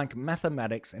skill, like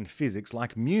mathematics and physics,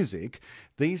 like music.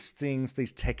 These things,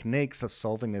 these techniques of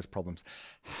solving these problems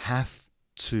have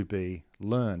to be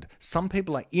learned. Some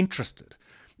people are interested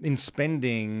in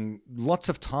spending lots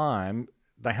of time.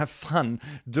 They have fun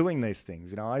doing these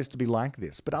things. I used to be like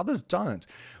this, but others don't.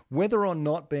 Whether or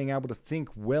not being able to think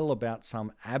well about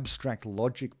some abstract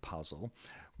logic puzzle,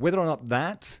 whether or not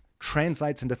that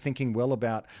translates into thinking well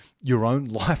about your own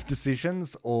life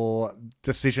decisions or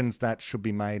decisions that should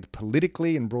be made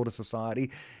politically in broader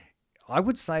society, I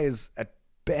would say is at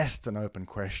best an open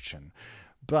question.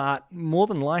 But more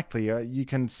than likely, you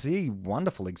can see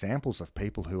wonderful examples of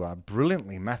people who are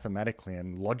brilliantly mathematically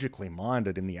and logically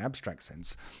minded in the abstract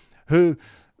sense, who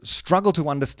struggle to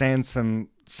understand some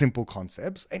simple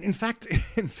concepts. And in fact,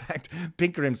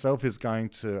 Pinker himself is going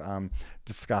to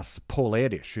discuss Paul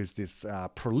Erdős, who's this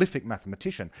prolific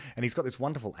mathematician, and he's got this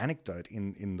wonderful anecdote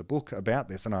in the book about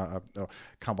this, and I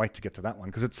can't wait to get to that one,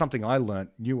 because it's something I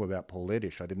learnt new about Paul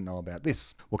Erdős. I didn't know about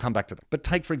this. We'll come back to that. But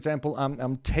take, for example,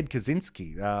 Ted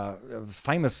Kaczynski, a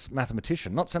famous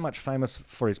mathematician, not so much famous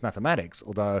for his mathematics,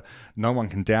 although no one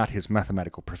can doubt his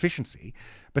mathematical proficiency,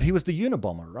 but he was the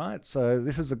Unabomber, right? So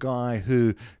this is a guy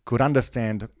who could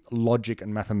understand logic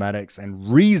and mathematics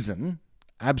and reason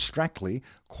abstractly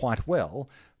quite well,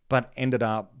 but ended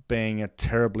up being a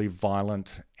terribly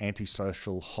violent,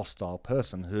 antisocial, hostile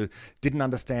person who didn't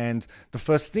understand the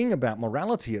first thing about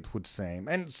morality, it would seem.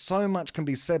 And so much can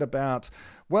be said about,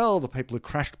 well, the people who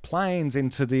crashed planes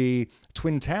into the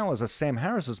Twin Towers, as Sam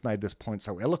Harris has made this point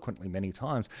so eloquently many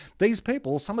times. These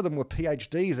people, some of them were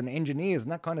PhDs and engineers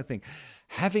and that kind of thing.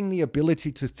 Having the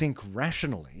ability to think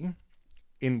rationally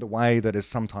in the way that is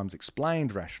sometimes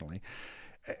explained rationally,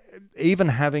 even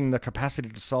having the capacity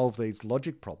to solve these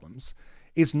logic problems,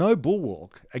 is no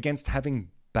bulwark against having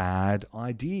bad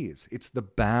ideas. It's the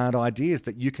bad ideas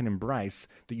that you can embrace,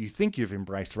 that you think you've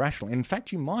embraced rationally. In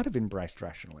fact, you might have embraced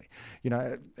rationally.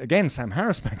 Again, Sam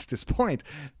Harris makes this point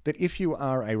that if you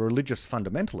are a religious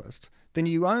fundamentalist, then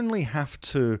you only have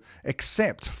to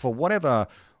accept, for whatever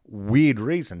weird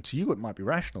reason, to you it might be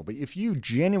rational, but if you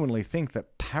genuinely think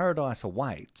that paradise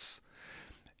awaits,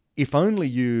 if only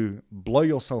you blow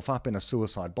yourself up in a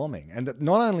suicide bombing, and that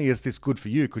not only is this good for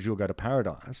you because you'll go to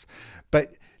paradise,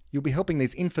 but you'll be helping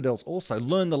these infidels also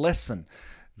learn the lesson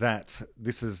that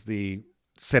this is the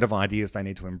set of ideas they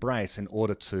need to embrace in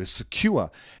order to secure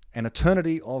an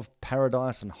eternity of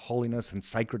paradise and holiness and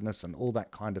sacredness and all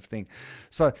that kind of thing.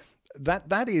 So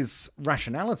that is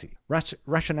rationality.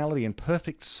 Rationality in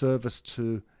perfect service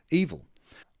to evil.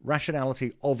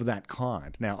 Rationality of that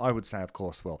kind. Now, I would say, of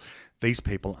course, well, these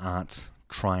people aren't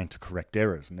trying to correct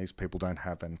errors, and these people don't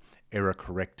have an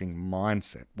error-correcting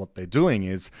mindset. What they're doing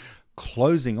is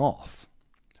closing off.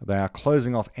 They are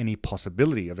closing off any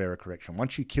possibility of error correction.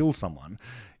 Once you kill someone,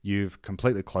 you've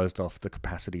completely closed off the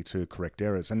capacity to correct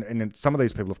errors. And some of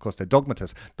these people, of course, they're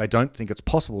dogmatists. They don't think it's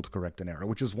possible to correct an error,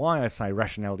 which is why I say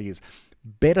rationality is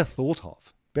better thought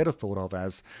of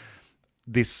as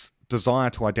this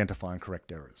desire to identify and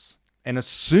correct errors. And as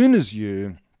soon as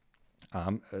you,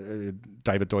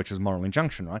 David Deutsch's moral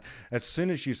injunction, right? As soon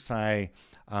as you say,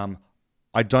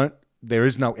 there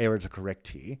is no error to correct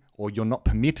here, or you're not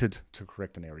permitted to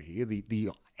correct an error here,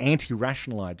 the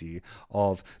anti-rational idea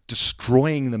of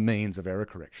destroying the means of error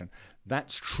correction,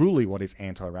 that's truly what is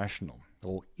anti-rational.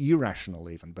 or irrational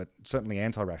even, but certainly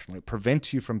anti-rational. It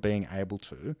prevents you from being able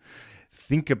to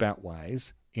think about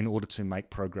ways in order to make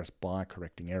progress by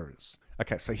correcting errors.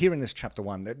 Okay, so here in this chapter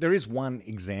 1, there is one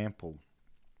example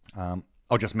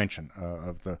I'll just mention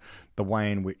of the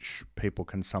way in which people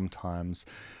can sometimes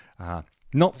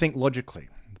not think logically.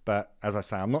 But as I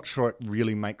say, I'm not sure it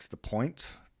really makes the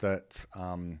point that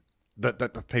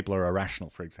that people are irrational,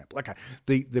 for example. Okay,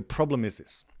 the problem is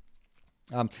this.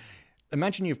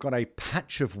 Imagine you've got a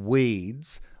patch of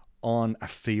weeds on a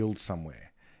field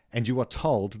somewhere, and you are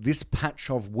told this patch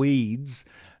of weeds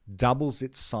doubles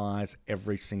its size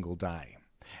every single day.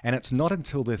 And it's not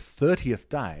until the 30th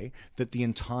day that the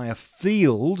entire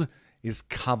field is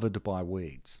covered by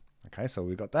weeds. Okay, so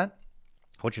we've got that.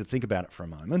 I want you to think about it for a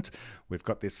moment. We've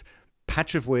got this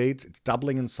patch of weeds. It's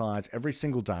doubling in size every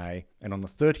single day. And on the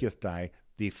 30th day,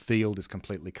 the field is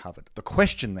completely covered. The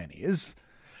question then is,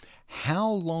 how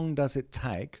long does it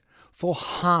take for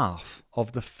half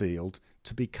of the field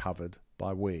to be covered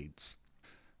by weeds?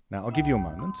 Now, I'll give you a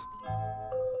moment.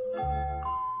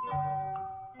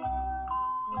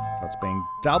 So it's being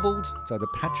doubled. So the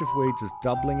patch of weeds is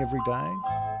doubling every day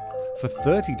for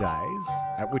 30 days,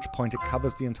 at which point it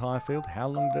covers the entire field. How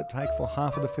long did it take for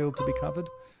half of the field to be covered?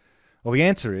 Well, the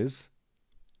answer is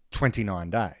 29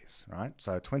 days, right?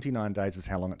 So 29 days is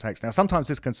how long it takes. Now, sometimes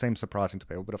this can seem surprising to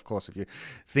people, but of course, if you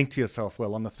think to yourself,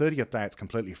 well, on the 30th day, it's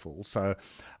completely full. So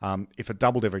if it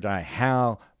doubled every day,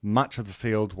 how much of the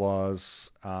field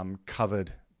was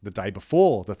covered the day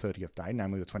before the 30th day,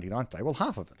 namely the 29th day? Well,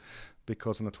 half of it,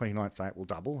 because on the 29th day it will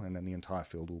double and then the entire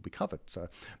field will be covered. So,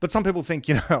 but some people think,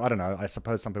 I don't know, I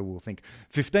suppose some people will think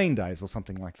 15 days or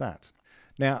something like that.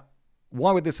 Now,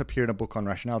 why would this appear in a book on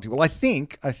rationality? Well, I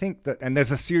think that, and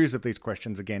there's a series of these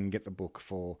questions, again, get the book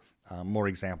for more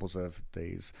examples of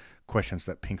these questions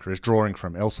that Pinker is drawing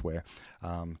from elsewhere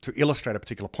to illustrate a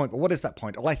particular point. But what is that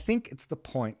point? Well, I think it's the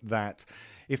point that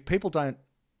if people don't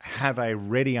have a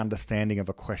ready understanding of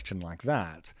a question like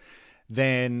that,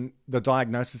 then the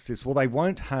diagnosis is, well, they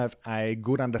won't have a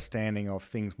good understanding of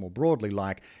things more broadly,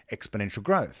 like exponential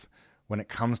growth, when it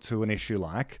comes to an issue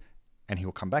like, and he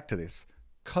will come back to this,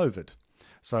 COVID.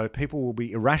 So people will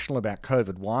be irrational about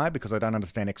COVID. Why? Because they don't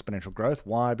understand exponential growth.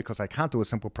 Why? Because they can't do a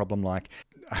simple problem like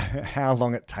how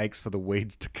long it takes for the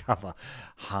weeds to cover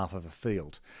half of a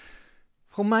field.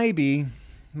 Well, maybe,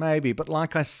 but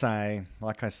like I say,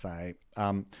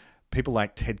 people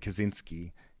like Ted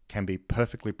Kaczynski can be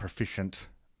perfectly proficient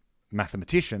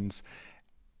mathematicians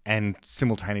and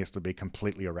simultaneously be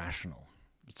completely irrational.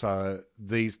 So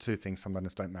these two things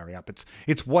sometimes don't marry up.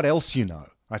 It's what else you know.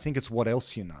 I think it's what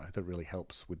else you know that really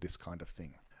helps with this kind of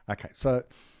thing. Okay, so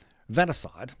that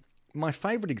aside, my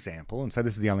favorite example, and so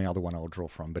this is the only other one I'll draw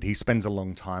from, but he spends a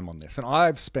long time on this, and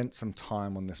I've spent some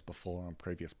time on this before on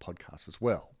previous podcasts as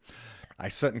well. A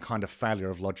certain kind of failure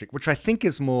of logic, which I think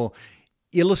is more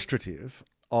illustrative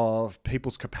of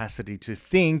people's capacity to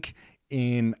think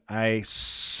in a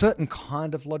certain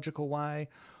kind of logical way,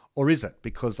 or is it?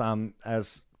 Because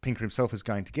as Pinker himself is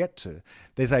going to get to,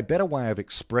 there's a better way of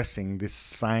expressing this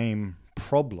same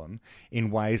problem in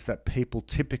ways that people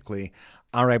typically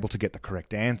are able to get the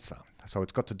correct answer. So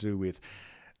it's got to do with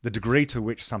the degree to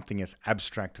which something is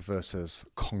abstract versus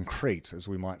concrete, as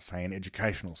we might say in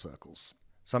educational circles.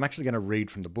 So I'm actually going to read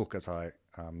from the book as I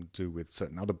do with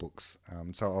certain other books.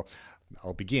 So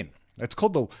I'll begin. It's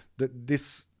called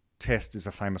this test is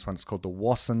a famous one. It's called the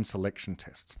Wasson Selection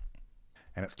Test.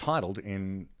 And it's titled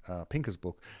in Pinker's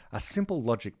book, A Simple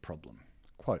Logic Problem.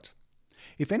 Quote,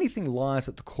 "If anything lies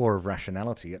at the core of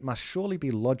rationality, it must surely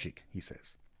be logic," he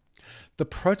says. "The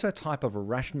prototype of a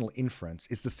rational inference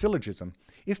is the syllogism,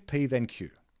 if P then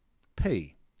Q.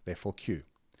 P, therefore Q.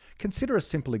 Consider a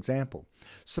simple example.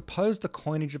 Suppose the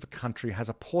coinage of a country has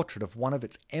a portrait of one of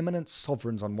its eminent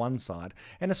sovereigns on one side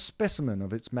and a specimen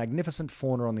of its magnificent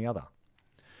fauna on the other.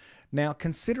 Now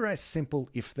consider a simple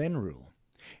if-then rule.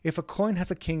 If a coin has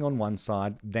a king on one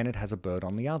side, then it has a bird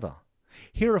on the other.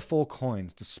 Here are 4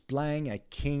 coins displaying a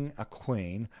king, a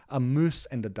queen, a moose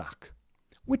and a duck.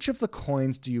 Which of the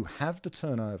coins do you have to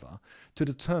turn over to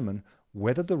determine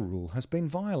whether the rule has been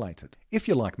violated? If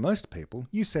you're like most people,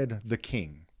 you said the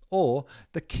king, or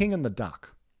the king and the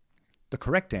duck. The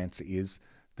correct answer is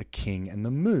the king and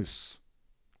the moose.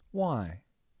 Why?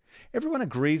 Everyone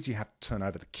agrees you have to turn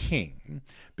over the king,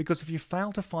 because if you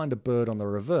fail to find a bird on the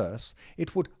reverse,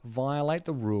 it would violate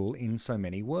the rule in so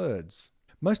many words.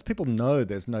 Most people know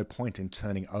there's no point in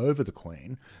turning over the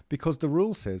queen, because the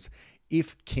rule says,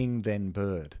 if king then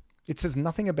bird. It says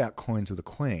nothing about coins with a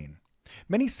queen.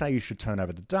 Many say you should turn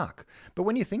over the duck, but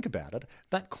when you think about it,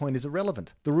 that coin is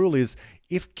irrelevant. The rule is,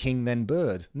 if king then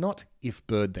bird, not if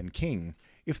bird then king.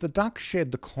 If the duck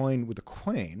shared the coin with the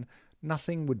queen,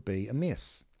 nothing would be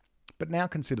amiss. But now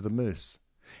consider the moose.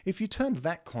 If you turned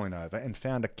that coin over and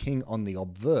found a king on the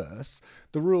obverse,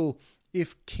 the rule,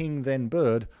 if king then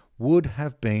bird, would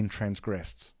have been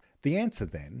transgressed. The answer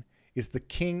then is the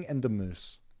king and the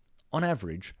moose. On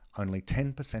average, only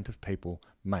 10% of people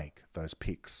make those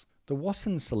picks. The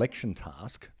Wasson selection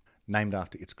task, named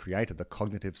after its creator, the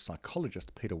cognitive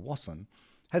psychologist Peter Wasson,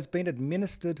 has been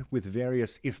administered with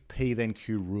various if P then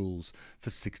Q rules for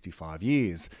 65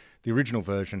 years. The original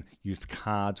version used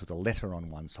cards with a letter on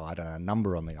one side and a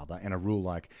number on the other, and a rule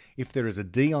like, if there is a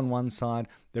D on one side,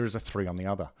 there is a 3 on the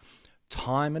other.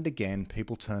 Time and again,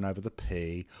 people turn over the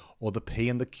P or the P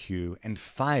and the Q and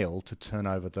fail to turn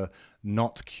over the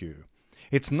not Q.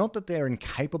 It's not that they're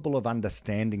incapable of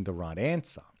understanding the right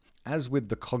answer. As with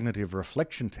the cognitive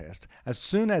reflection test, as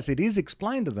soon as it is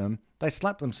explained to them, they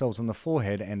slap themselves on the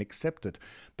forehead and accept it.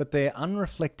 But their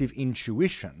unreflective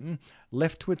intuition,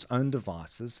 left to its own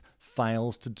devices,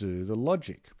 fails to do the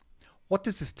logic. What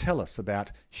does this tell us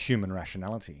about human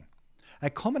rationality? A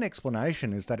common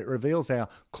explanation is that it reveals our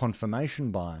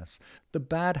confirmation bias, the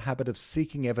bad habit of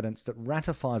seeking evidence that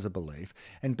ratifies a belief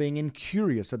and being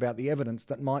incurious about the evidence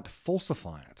that might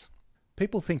falsify it.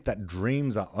 People think that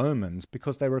dreams are omens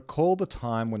because they recall the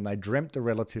time when they dreamt a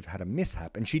relative had a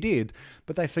mishap, and she did,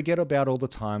 but they forget about all the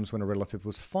times when a relative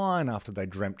was fine after they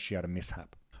dreamt she had a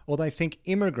mishap. Or they think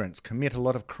immigrants commit a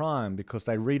lot of crime because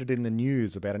they read it in the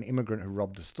news about an immigrant who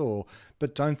robbed a store,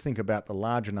 but don't think about the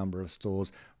larger number of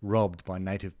stores robbed by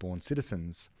native-born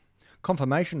citizens.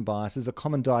 Confirmation bias is a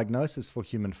common diagnosis for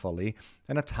human folly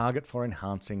and a target for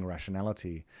enhancing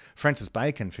rationality. Francis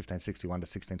Bacon, 1561 to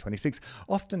 1626,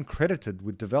 often credited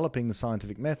with developing the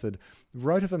scientific method,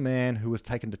 wrote of a man who was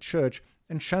taken to church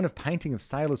and shown a painting of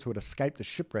sailors who had escaped the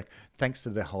shipwreck thanks to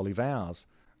their holy vows.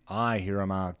 Aye, he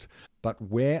remarked, but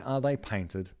where are they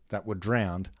painted that were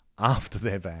drowned after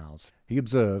their vows? He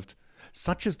observed,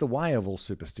 such is the way of all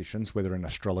superstitions, whether in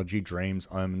astrology, dreams,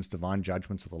 omens, divine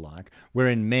judgments, or the like,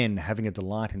 wherein men, having a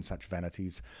delight in such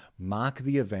vanities, mark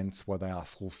the events where they are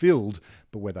fulfilled,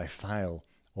 but where they fail,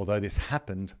 although this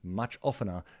happened much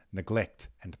oftener, neglect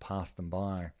and pass them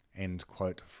by. End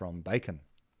quote from Bacon.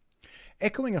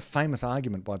 Echoing a famous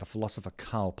argument by the philosopher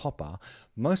Karl Popper,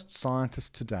 most scientists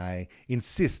today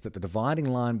insist that the dividing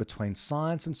line between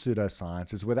science and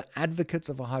pseudoscience is whether advocates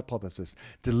of a hypothesis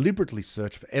deliberately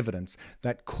search for evidence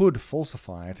that could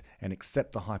falsify it and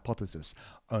accept the hypothesis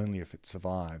only if it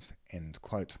survives. End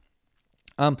quote.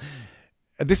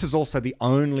 This is also the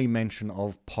only mention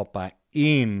of Popper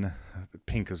in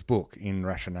Pinker's book, in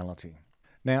Rationality.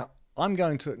 Now,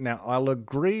 I'll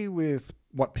agree with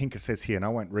what Pinker says here, and I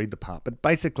won't read the part, but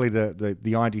basically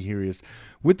the idea here is,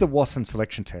 with the Wasson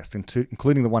selection test,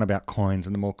 including the one about coins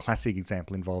and the more classic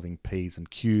example involving P's and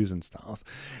Q's and stuff,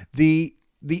 the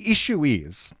issue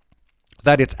is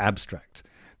that it's abstract.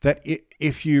 That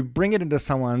if you bring it into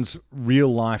someone's real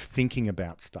life thinking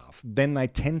about stuff, then they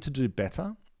tend to do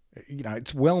better. You know,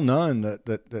 it's well known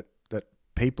that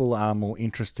people are more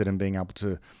interested in being able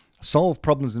to solve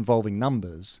problems involving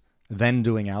numbers than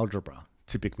doing algebra,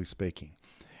 typically speaking.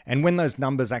 And when those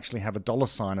numbers actually have a dollar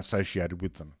sign associated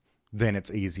with them, then it's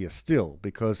easier still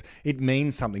because it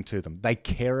means something to them. They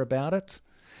care about it.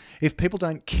 If people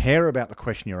don't care about the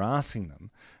question you're asking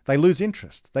them, they lose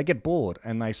interest. They get bored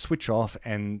and they switch off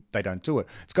and they don't do it.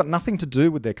 It's got nothing to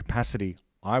do with their capacity,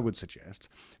 I would suggest,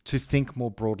 to think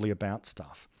more broadly about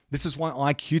stuff. This is why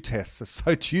IQ tests are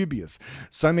so dubious.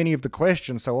 So many of the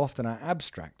questions so often are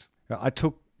abstract. I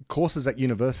took courses at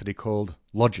university called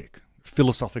logic,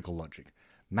 philosophical logic,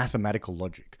 mathematical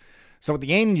logic. So at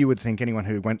the end, you would think anyone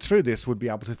who went through this would be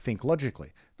able to think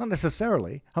logically. Not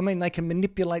necessarily. I mean, they can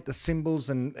manipulate the symbols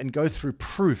and go through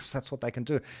proofs. That's what they can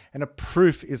do. And a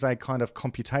proof is a kind of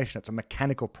computation. It's a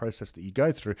mechanical process that you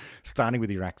go through, starting with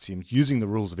your axioms, using the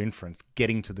rules of inference,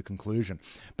 getting to the conclusion.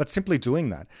 But simply doing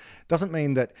that doesn't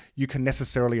mean that you can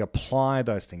necessarily apply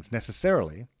those things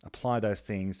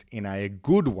in a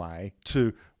good way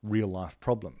to real life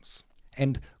problems.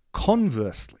 And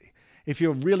conversely, if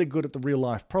you're really good at the real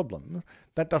life problem,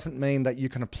 that doesn't mean that you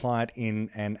can apply it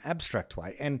in an abstract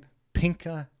way. And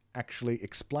Pinker actually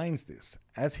explains this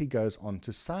as he goes on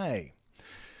to say,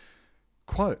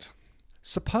 quote,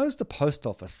 suppose the post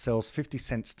office sells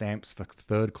 50-cent stamps for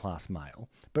third-class mail,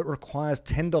 but requires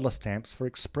 $10 stamps for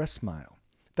express mail.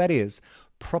 That is,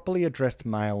 properly addressed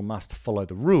mail must follow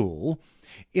the rule.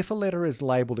 If a letter is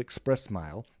labelled express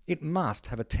mail, it must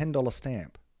have a $10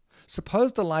 stamp.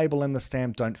 Suppose the label and the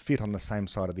stamp don't fit on the same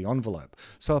side of the envelope,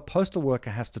 so a postal worker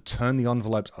has to turn the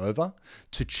envelopes over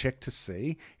to check to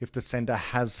see if the sender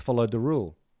has followed the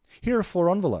rule. Here are 4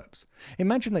 envelopes.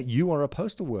 Imagine that you are a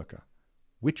postal worker.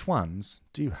 Which ones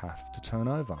do you have to turn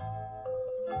over?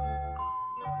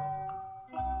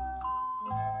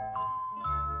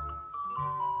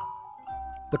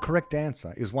 The correct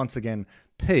answer is once again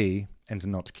P and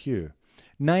not Q,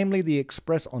 namely the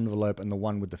express envelope and the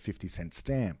one with the 50-cent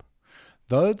stamp.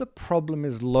 Though the problem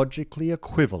is logically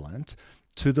equivalent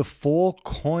to the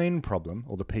 4-coin problem,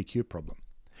 or the PQ problem,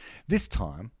 this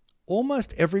time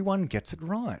almost everyone gets it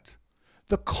right.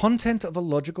 The content of a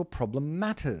logical problem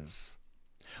matters.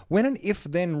 When an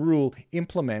if-then rule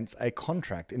implements a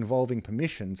contract involving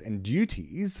permissions and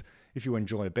duties, if you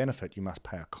enjoy a benefit, you must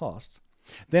pay a cost,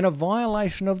 then a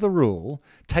violation of the rule,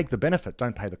 take the benefit,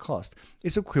 don't pay the cost,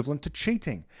 is equivalent to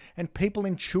cheating, and people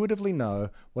intuitively know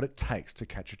what it takes to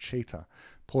catch a cheater.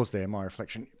 Pause there, my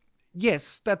reflection.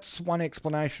 Yes, that's one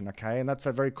explanation, okay, and that's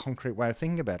a very concrete way of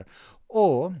thinking about it.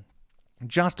 Or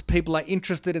just people are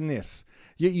interested in this.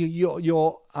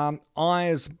 Your eye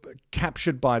is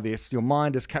captured by this, your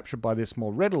mind is captured by this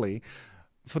more readily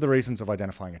for the reasons of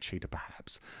identifying a cheater,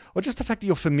 perhaps. Or just the fact that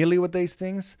you're familiar with these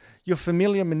things. You're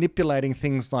familiar manipulating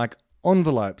things like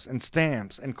envelopes and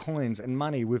stamps and coins and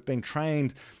money. We've been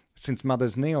trained since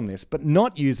mother's knee on this, but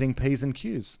not using P's and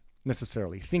Q's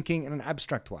necessarily, thinking in an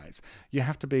abstract ways. You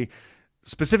have to be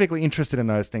specifically interested in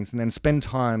those things and then spend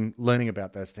time learning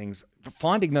about those things,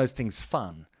 finding those things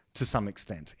fun to some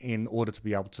extent in order to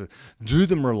be able to do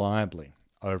them reliably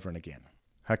over and again.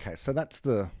 Okay, so that's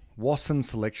the Wasson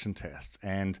selection test,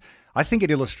 and I think it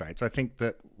illustrates. I think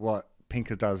that what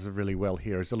Pinker does really well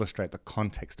here is illustrate the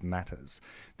context matters.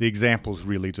 The examples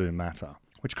really do matter,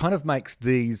 which kind of makes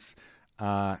these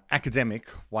academic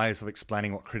ways of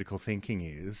explaining what critical thinking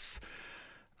is.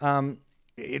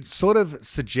 It sort of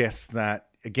suggests that,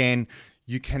 again,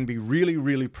 you can be really,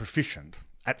 really proficient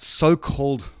at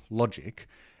so-called logic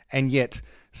and yet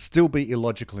still be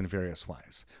illogical in various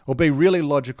ways, or be really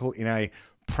logical in a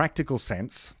practical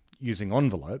sense, using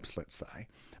envelopes, let's say,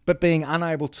 but being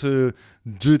unable to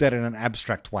do that in an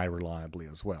abstract way reliably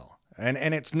as well. And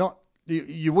it's not,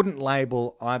 you wouldn't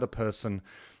label either person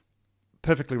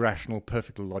perfectly rational,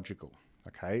 perfectly logical,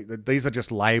 okay? These are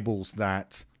just labels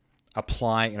that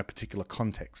apply in a particular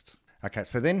context. Okay,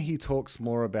 so then he talks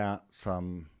more about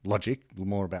some logic,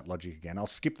 more about logic again. I'll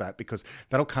skip that because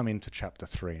that'll come into chapter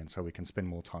 3, and so we can spend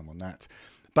more time on that.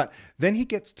 But then he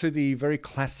gets to the very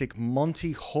classic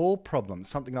Monty Hall problem,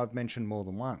 something I've mentioned more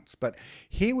than once. But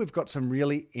here we've got some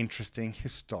really interesting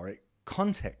historic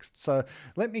context. So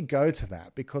let me go to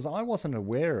that because I wasn't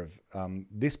aware of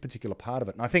this particular part of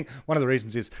it. And I think one of the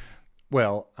reasons is,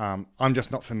 well, I'm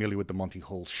just not familiar with the Monty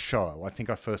Hall show. I think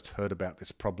I first heard about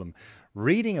this problem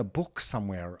reading a book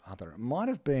somewhere or other. It might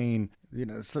have been,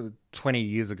 sort of 20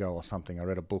 years ago or something. I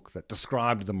read a book that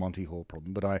described the Monty Hall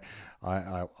problem, but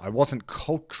I wasn't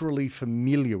culturally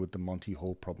familiar with the Monty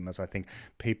Hall problem as I think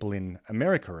people in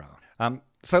America are.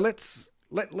 So let's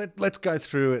go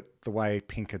through it the way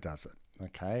Pinker does it.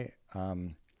 Okay.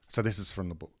 So this is from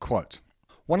the book. Quote: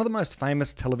 one of the most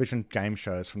famous television game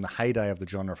shows from the heyday of the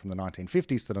genre from the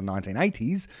 1950s to the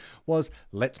 1980s was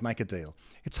Let's Make a Deal.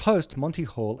 Its host, Monty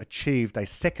Hall, achieved a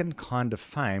second kind of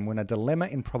fame when a dilemma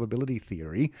in probability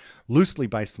theory, loosely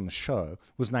based on the show,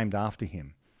 was named after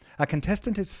him. A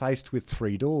contestant is faced with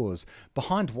 3 doors.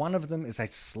 Behind one of them is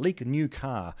a sleek new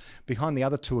car. Behind the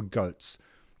other 2 are goats.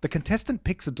 The contestant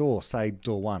picks a door, say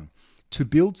door 1. To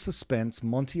build suspense,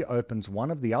 Monty opens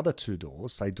one of the other 2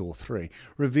 doors, say door 3,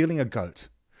 revealing a goat.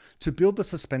 To build the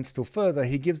suspense still further,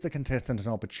 he gives the contestant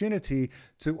an opportunity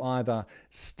to either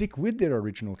stick with their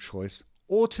original choice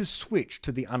or to switch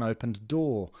to the unopened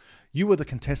door. You are the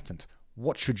contestant.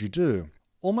 What should you do?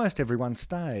 Almost everyone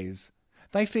stays.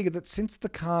 They figure that since the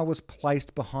car was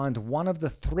placed behind one of the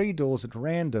 3 doors at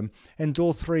random and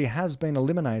door 3 has been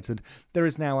eliminated, there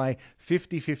is now a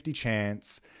 50-50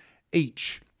 chance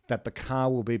each that the car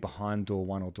will be behind door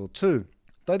 1 or door 2.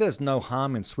 Though there's no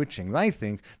harm in switching, they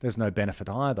think there's no benefit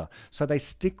either. So they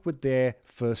stick with their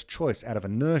first choice out of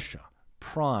inertia,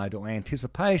 pride, or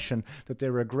anticipation that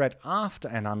their regret after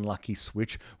an unlucky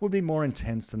switch would be more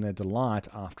intense than their delight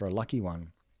after a lucky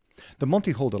one. The Monty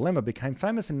Hall dilemma became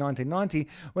famous in 1990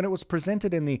 when it was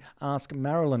presented in the Ask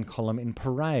Marilyn column in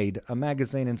Parade, a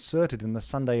magazine inserted in the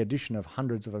Sunday edition of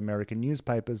hundreds of American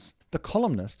newspapers. The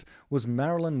columnist was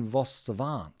Marilyn Vos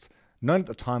Savant, known at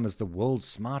the time as the world's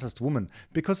smartest woman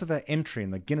because of her entry in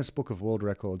the Guinness Book of World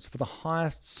Records for the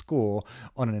highest score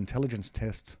on an intelligence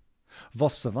test.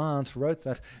 Vos Savant wrote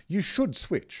that you should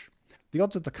switch. The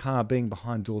odds of the car being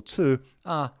behind door 2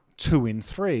 are 2 in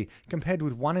 3, compared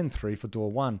with 1 in 3 for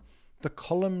door 1. The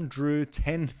column drew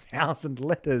 10,000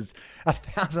 letters,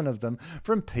 1,000 of them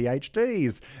from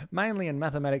PhDs, mainly in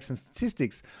mathematics and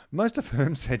statistics, most of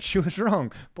whom said she was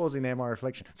wrong. Pausing there, my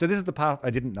reflection. So this is the part I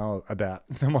didn't know about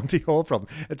the Monty Hall problem.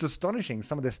 It's astonishing,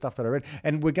 some of this stuff that I read.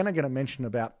 And we're going to get a mention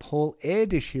about Paul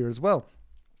Erdős here as well.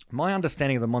 My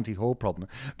understanding of the Monty Hall problem,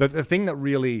 the thing that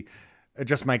really it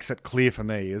just makes it clear for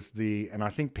me is and I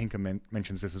think Pinker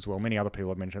mentions this as well, many other people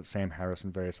have mentioned it, Sam Harris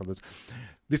and various others,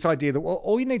 this idea that, well,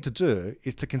 all you need to do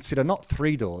is to consider not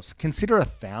 3 doors, consider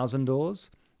 1,000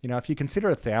 doors. You know, if you consider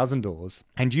 1,000 doors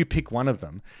and you pick one of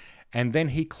them and then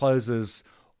he closes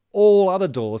all other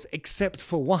doors except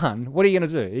for one, what are you going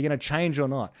to do? Are you going to change or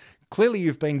not? Clearly,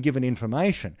 you've been given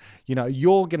information. You know,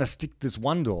 you're going to stick this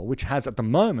one door, which has at the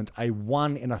moment a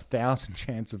 1 in 1,000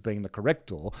 chance of being the correct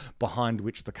door behind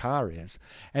which the car is.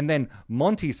 And then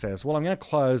Monty says, well, I'm going to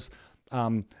close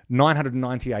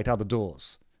 998 other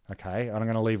doors. Okay, and I'm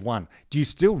going to leave one. Do you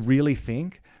still really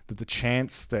think that the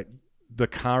chance that the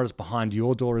car is behind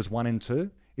your door is 1 in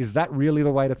 2? Is that really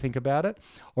the way to think about it?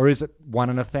 Or is it 1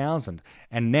 in 1,000?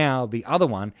 And now the other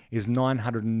one is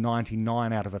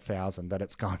 999 out of 1,000 that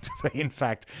it's going to be, in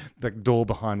fact, the door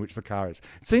behind which the car is.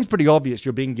 It seems pretty obvious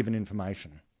you're being given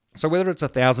information. So whether it's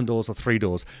 1,000 doors or 3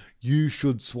 doors, you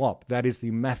should swap. That is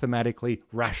the mathematically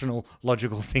rational,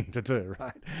 logical thing to do,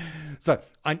 right? So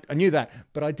I knew that,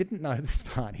 but I didn't know this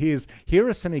part. Here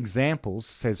are some examples,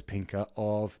 says Pinker,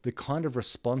 of the kind of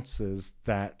responses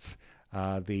that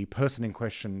the person in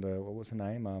question, what was her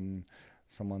name?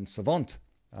 Someone Savant,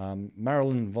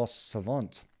 Marilyn Vos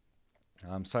Savant.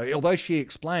 So although she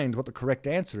explained what the correct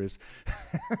answer is,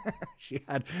 she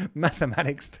had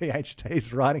mathematics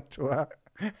PhDs writing to her.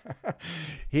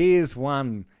 Here's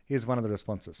one of the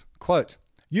responses. Quote,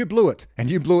 "You blew it, and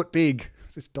you blew it big."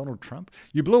 Is this Donald Trump?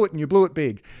 "You blew it and you blew it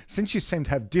big. Since you seem to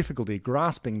have difficulty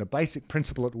grasping the basic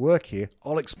principle at work here,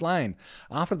 I'll explain.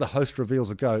 After the host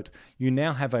reveals a goat, you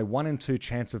now have a 1 in 2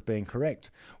 chance of being correct.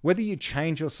 Whether you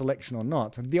change your selection or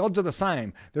not, the odds are the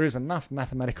same. There is enough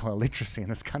mathematical illiteracy in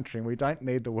this country, and we don't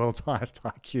need the world's highest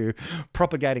IQ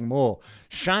propagating more.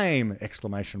 Shame!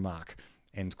 Exclamation mark."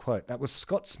 End quote. That was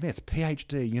Scott Smith,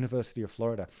 PhD, University of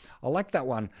Florida. I like that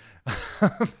one.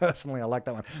 Personally, I like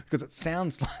that one because it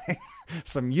sounds like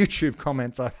some YouTube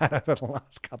comments I've had over the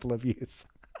last couple of years.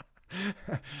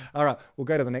 All right, we'll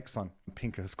go to the next one.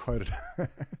 Pinker's quoted.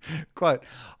 Quote,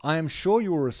 "I am sure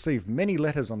you will receive many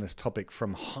letters on this topic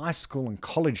from high school and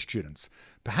college students.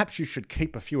 Perhaps you should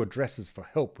keep a few addresses for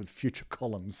help with future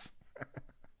columns."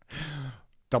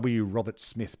 W. Robert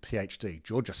Smith, PhD,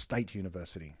 Georgia State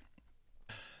University.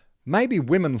 "Maybe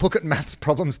women look at maths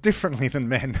problems differently than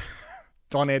men."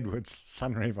 Don Edwards,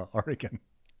 Sunriver, Oregon.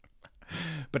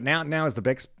 But now is the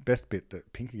best bit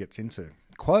that Pinker gets into.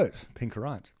 Quote, Pinker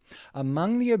writes,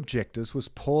 "Among the objectors was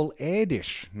Paul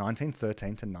Erdős,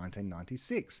 1913 to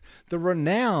 1996, the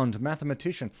renowned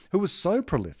mathematician who was so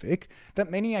prolific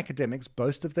that many academics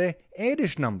boast of their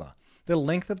Erdős number, the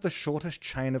length of the shortest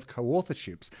chain of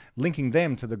co-authorships, linking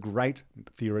them to the great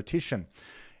theoretician."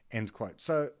 End quote.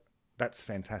 So that's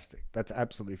fantastic. That's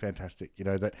absolutely fantastic. You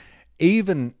know, that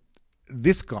even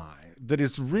this guy that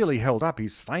is really held up,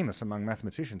 he's famous among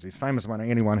mathematicians. He's famous among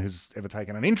anyone who's ever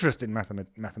taken an interest in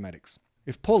mathematics.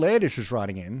 If Paul Erdős is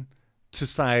writing in to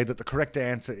say that the correct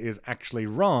answer is actually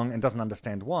wrong and doesn't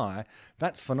understand why,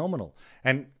 that's phenomenal.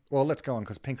 And, well, let's go on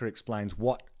because Pinker explains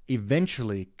what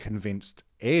eventually convinced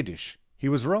Erdős he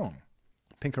was wrong.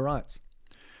 Pinker writes,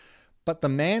 "But the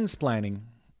mansplaining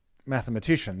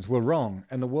mathematicians were wrong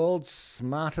and the world's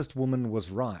smartest woman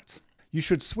was right. You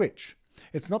should switch.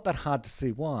 It's not that hard to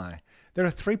see why. There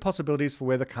are 3 possibilities for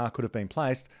where the car could have been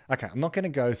placed." Okay, I'm not going to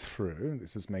go through,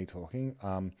 this is me talking,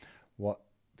 what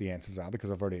the answers are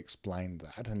because I've already explained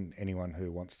that, and anyone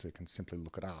who wants to can simply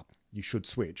look it up. You should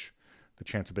switch. The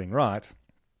chance of being right,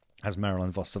 as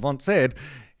Marilyn Vos Savant said,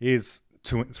 is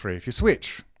 2 in 3 if you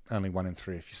switch, only 1 in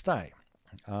 3 if you stay.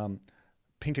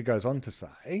 Pinker goes on to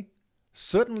say,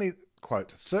 "Certainly,"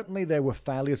 quote, "certainly there were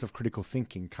failures of critical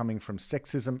thinking coming from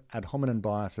sexism, ad hominem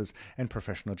biases, and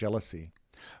professional jealousy.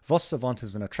 Vos Savant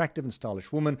is an attractive and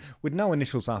stylish woman with no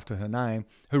initials after her name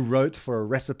who wrote for a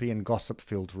recipe and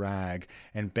gossip-filled rag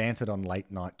and bantered on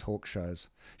late-night talk shows.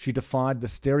 She defied the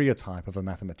stereotype of a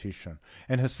mathematician,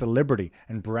 and her celebrity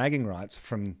and bragging rights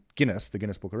from Guinness, the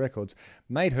Guinness Book of Records,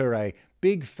 made her a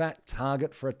big fat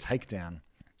target for a takedown.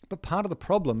 But part of the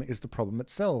problem is the problem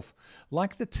itself.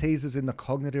 Like the teasers in the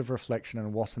cognitive reflection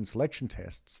and Watson selection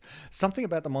tests, something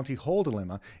about the Monty Hall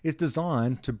dilemma is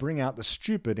designed to bring out the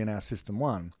stupid in our System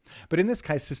 1. But in this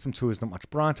case, System 2 is not much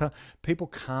brighter. People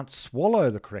can't swallow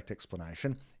the correct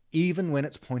explanation, even when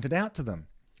it's pointed out to them.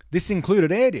 This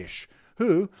included Erdős,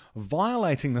 who,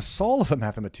 violating the soul of a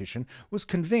mathematician, was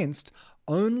convinced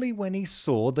only when he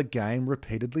saw the game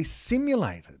repeatedly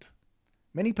simulated.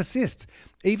 Many persist,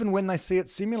 even when they see it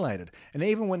simulated, and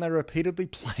even when they repeatedly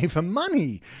play for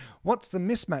money. What's the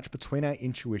mismatch between our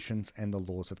intuitions and the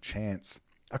laws of chance?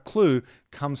 A clue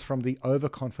comes from the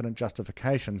overconfident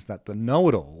justifications that the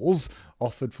know-it-alls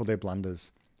offered for their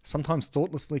blunders, sometimes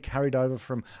thoughtlessly carried over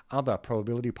from other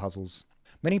probability puzzles.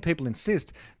 Many people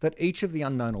insist that each of the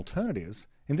unknown alternatives,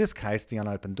 in this case the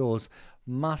unopened doors,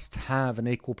 must have an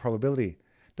equal probability.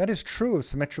 That is true of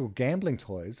symmetrical gambling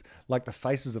toys like the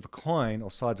faces of a coin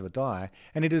or sides of a die,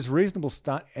 and it is a reasonable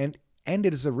starting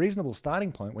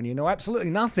point when you know absolutely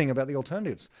nothing about the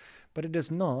alternatives. But it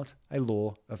is not a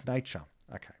law of nature.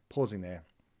 Okay, pausing there.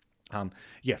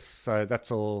 Yes, so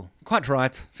that's all quite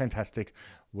right, fantastic,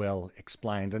 well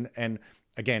explained. And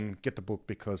again, get the book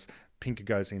because Pinker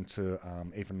goes into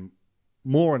even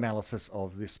more analysis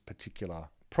of this particular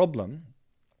problem.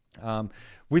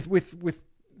 With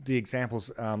the examples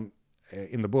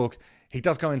in the book, he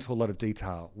does go into a lot of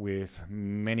detail with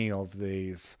many of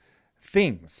these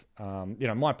things.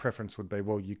 My preference would be,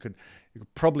 well, you could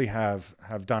probably have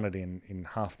done it in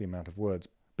half the amount of words.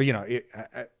 But,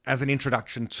 as an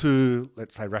introduction to,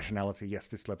 let's say, rationality, yes,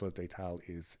 this level of detail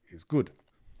is good.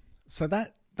 So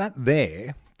that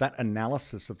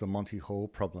analysis of the Monty Hall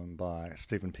problem by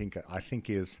Steven Pinker, I think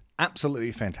is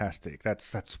absolutely fantastic.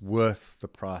 That's worth the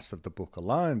price of the book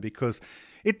alone, because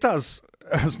it does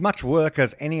as much work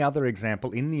as any other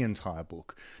example in the entire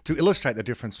book to illustrate the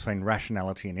difference between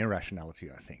rationality and irrationality,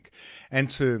 I think, and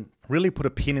to really put a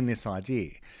pin in this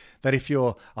idea that if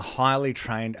you're a highly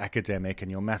trained academic and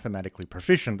you're mathematically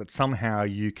proficient, that somehow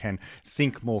you can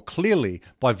think more clearly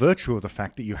by virtue of the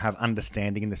fact that you have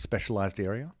understanding in this specialized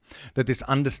area, that this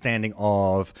understanding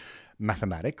of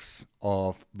mathematics,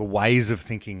 of the ways of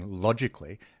thinking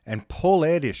logically, and Paul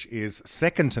Erdős is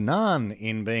second to none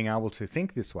in being able to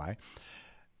think this way,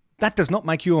 that does not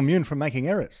make you immune from making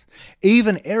errors,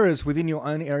 even errors within your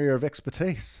own area of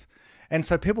expertise. And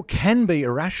so people can be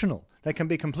irrational. They can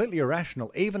be completely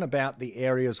irrational, even about the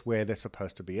areas where they're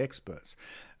supposed to be experts.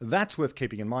 That's worth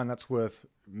keeping in mind. That's worth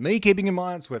me keeping in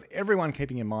mind. It's worth everyone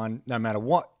keeping in mind. No matter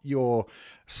what your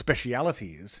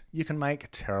speciality is, you can make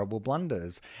terrible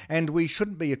blunders. And we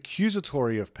shouldn't be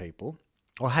accusatory of people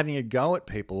or having a go at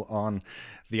people on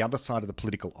the other side of the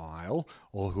political aisle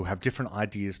or who have different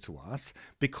ideas to us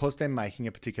because they're making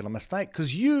a particular mistake.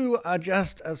 Because you are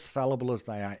just as fallible as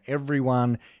they are.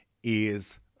 Everyone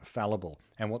is fallible.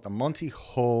 And what the Monty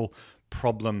Hall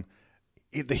problem,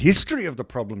 the history of the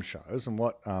problem shows, and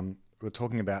what we're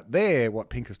talking about there, what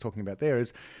Pinker's talking about there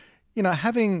is,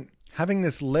 having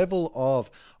this level of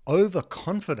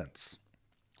overconfidence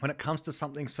when it comes to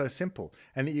something so simple,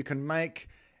 and that you can make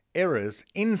errors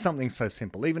in something so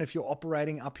simple, even if you're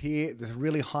operating up here at this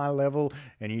really high level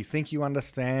and you think you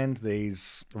understand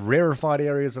these rarefied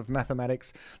areas of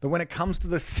mathematics, that when it comes to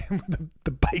the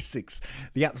basics,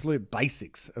 the absolute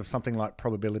basics of something like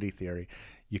probability theory,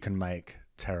 you can make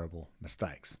terrible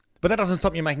mistakes. But that doesn't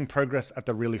stop you making progress at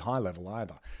the really high level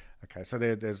either. Okay, so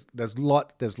there's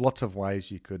lots of ways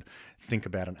you could think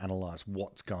about and analyze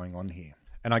what's going on here.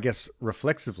 And I guess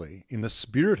reflexively, in the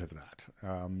spirit of that,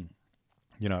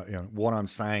 what I'm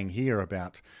saying here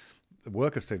about the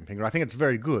work of Steven Pinker, I think it's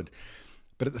very good.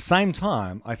 But at the same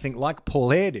time, I think like Paul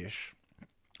Erdős,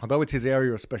 although it's his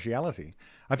area of speciality,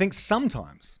 I think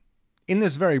sometimes in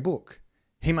this very book,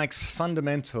 he makes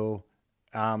fundamental,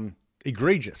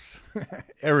 egregious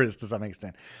errors to some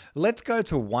extent. Let's go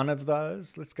to one of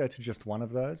those. Let's go to just one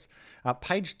of those.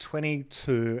 Page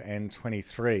 22 and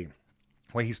 23,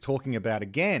 where he's talking about,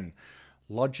 again,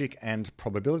 logic and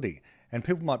probability. And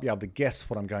people might be able to guess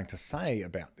what I'm going to say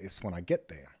about this when I get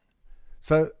there.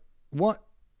 So what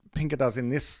Pinker does in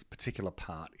this particular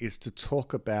part is to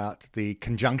talk about the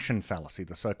conjunction fallacy,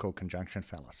 the so-called conjunction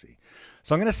fallacy.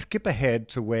 So I'm going to skip ahead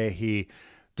to where he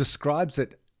describes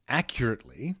it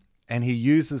accurately, and he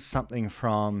uses something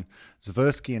from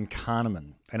Tversky and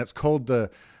Kahneman, and it's called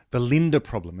the Linde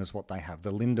problem is what they have,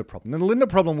 the Linde problem. And the Linde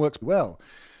problem works well,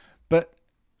 but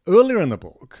earlier in the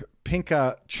book,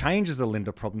 Pinker changes the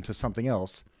Linde problem to something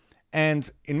else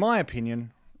and, in my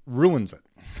opinion, ruins it.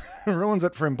 Ruins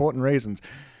it for important reasons.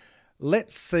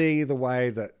 Let's see the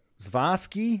way that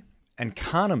Tversky and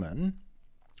Kahneman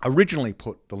originally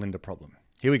put the Linde problem.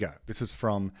 Here we go. This is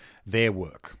from their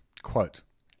work. Quote,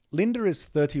 Linde is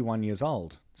 31 years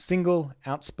old, single,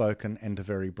 outspoken, and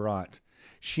very bright.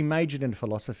 She majored in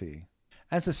philosophy.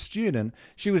 As a student,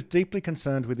 she was deeply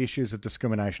concerned with issues of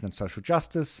discrimination and social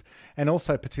justice, and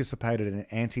also participated in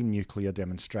anti-nuclear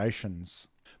demonstrations.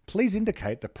 Please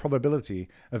indicate the probability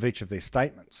of each of these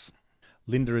statements.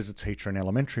 Linda is a teacher in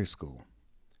elementary school.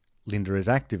 Linda is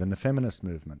active in the feminist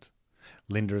movement.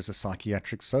 Linda is a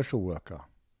psychiatric social worker.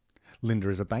 Linda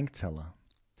is a bank teller.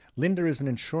 Linda is an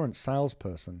insurance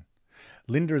salesperson.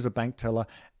 Linda is a bank teller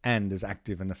and is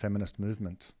active in the feminist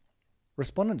movement.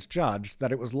 Respondents judged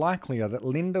that it was likelier that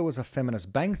Linda was a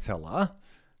feminist bank teller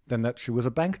than that she was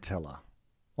a bank teller.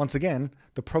 Once again,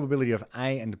 the probability of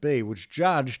A and B was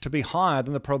judged to be higher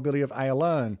than the probability of A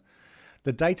alone.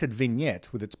 The dated vignette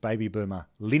with its baby boomer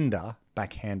Linda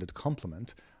backhanded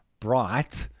compliment,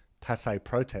 bright, passé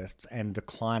protests and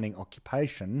declining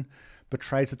occupation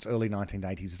betrays its early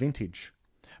 1980s vintage.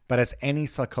 But as any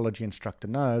psychology instructor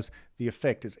knows, the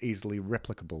effect is easily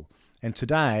replicable. And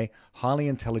today, highly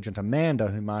intelligent Amanda,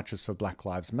 who marches for Black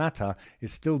Lives Matter,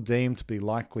 is still deemed to be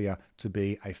likelier to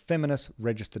be a feminist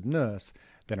registered nurse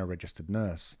than a registered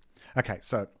nurse. Okay,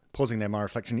 so pausing there, my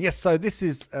reflection. Yes, so this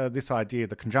is this idea,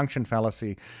 the conjunction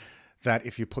fallacy, that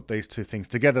if you put these two things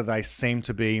together, they seem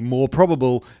to be more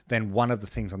probable than one of the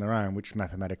things on their own, which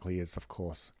mathematically is, of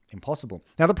course, impossible.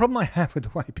 Now, the problem I have with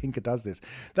the way Pinker does this,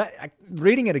 that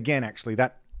reading it again, actually,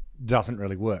 that doesn't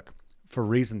really work for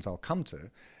reasons I'll come to.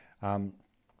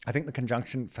 I think the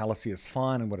conjunction fallacy is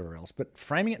fine and whatever else, but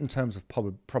framing it in terms of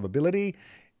probability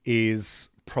is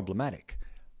problematic.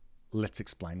 Let's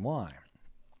explain why.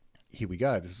 Here we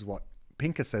go. This is what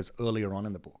Pinker says earlier on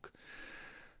in the book.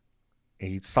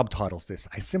 He subtitles this,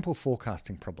 A Simple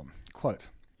Forecasting Problem. Quote,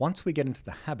 once we get into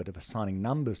the habit of assigning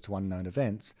numbers to unknown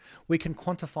events, we can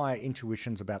quantify our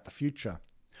intuitions about the future.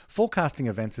 Forecasting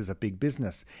events is a big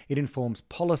business. It informs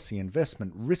policy,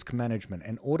 investment, risk management,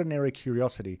 and ordinary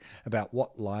curiosity about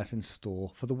what lies in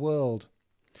store for the world.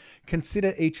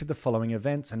 Consider each of the following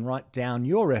events and write down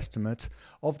your estimate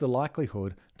of the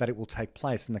likelihood that it will take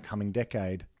place in the coming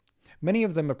decade. Many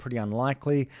of them are pretty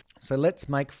unlikely, so let's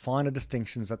make finer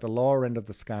distinctions at the lower end of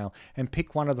the scale and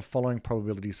pick one of the following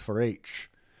probabilities for each.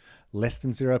 Less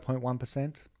than 0.1%,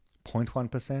 0.1%,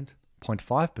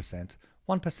 0.5%,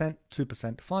 1%,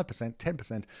 2%, 5%,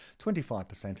 10%,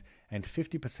 25%, and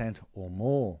 50% or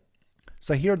more.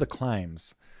 So here are the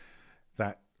claims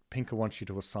that Pinker wants you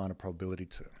to assign a probability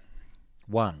to.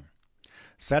 1.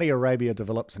 Saudi Arabia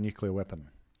develops a nuclear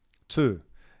weapon. 2.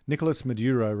 Nicolas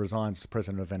Maduro resigns as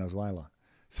president of Venezuela.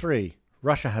 3.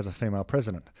 Russia has a female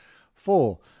president.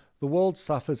 4. The world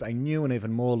suffers a new and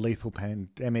even more lethal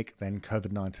pandemic than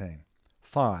COVID-19.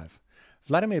 5.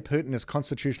 Vladimir Putin is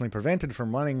constitutionally prevented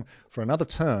from running for another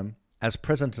term as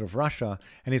president of Russia,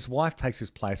 and his wife takes his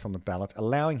place on the ballot,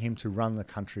 allowing him to run the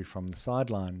country from the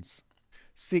sidelines.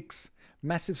 6.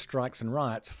 Massive strikes and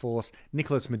riots force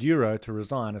Nicolas Maduro to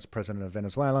resign as president of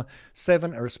Venezuela.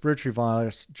 7. A respiratory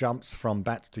virus jumps from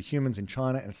bats to humans in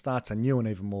China and starts a new and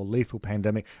even more lethal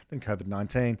pandemic than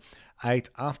COVID-19. 8.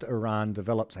 After Iran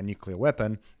develops a nuclear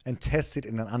weapon and tests it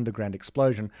in an underground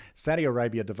explosion, Saudi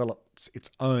Arabia develops its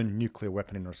own nuclear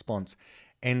weapon in response.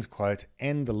 End quote.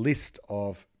 End the list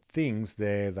of things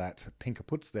there that Pinker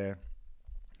puts there.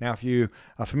 Now, if you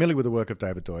are familiar with the work of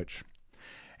David Deutsch,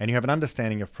 and you have an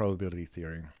understanding of probability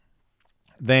theory,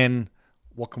 then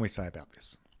what can we say about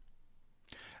this?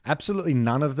 Absolutely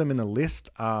none of them in the list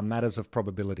are matters of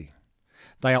probability.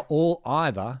 They are all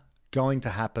either going to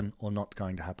happen or not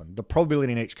going to happen. The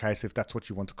probability in each case, if that's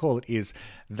what you want to call it, is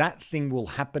that thing will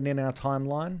happen in our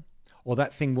timeline or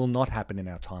that thing will not happen in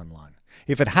our timeline.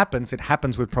 If it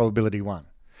happens with probability 1.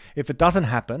 If it doesn't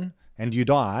happen and you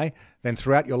die, then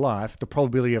throughout your life, the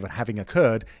probability of it having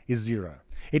occurred is 0.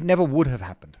 It never would have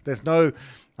happened. There's no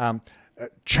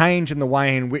change in the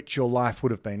way in which your life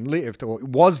would have been lived or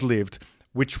was lived,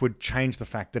 which would change the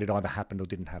fact that it either happened or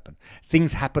didn't happen.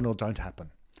 Things happen or don't happen.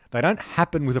 They don't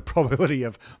happen with a probability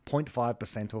of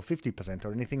 0.5% or 50%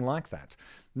 or anything like that.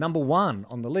 Number 1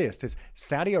 on the list is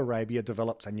Saudi Arabia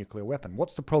develops a nuclear weapon.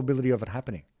 What's the probability of it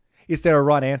happening? Is there a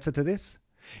right answer to this?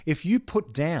 If you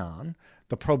put down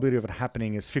the probability of it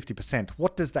happening is 50%,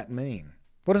 what does that mean?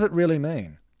 What does it really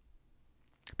mean?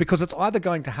 Because it's either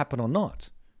going to happen or not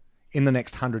in the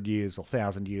next 100 years or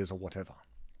 1,000 years or whatever.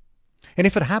 And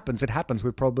if it happens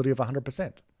with probability of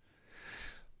 100%.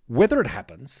 Whether it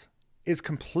happens is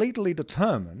completely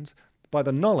determined by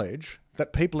the knowledge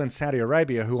that people in Saudi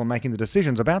Arabia who are making the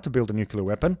decisions about to build a nuclear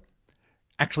weapon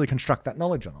actually construct that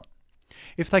knowledge or not.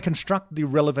 If they construct the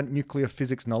relevant nuclear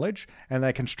physics knowledge and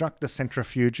they construct the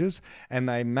centrifuges and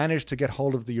they manage to get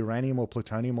hold of the uranium or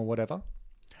plutonium or whatever,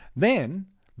 then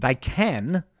they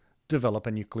can develop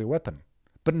a nuclear weapon,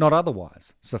 but not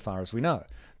otherwise, so far as we know.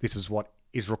 This is what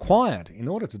is required in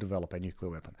order to develop a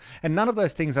nuclear weapon. And none of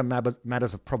those things are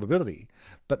matters of probability,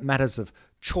 but matters of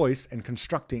choice and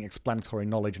constructing explanatory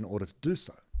knowledge in order to do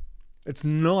so. It's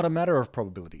not a matter of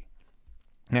probability.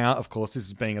 Now, of course, this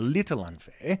is being a little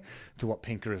unfair to what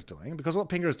Pinker is doing, because what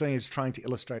Pinker is doing is trying to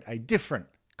illustrate a different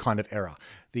kind of error,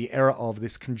 the error of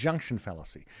this conjunction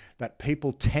fallacy, that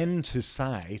people tend to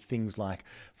say things like,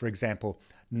 for example,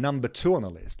 number 2 on the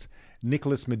list,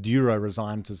 Nicolas Maduro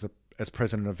resigns as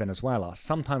president of Venezuela.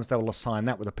 Sometimes they will assign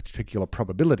that with a particular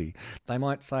probability. They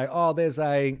might say, oh, there's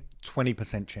a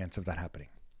 20% chance of that happening.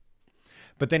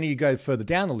 But then you go further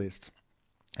down the list,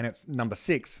 and it's number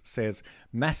 6 says,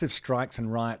 massive strikes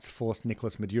and riots forced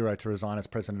Nicolas Maduro to resign as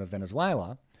president of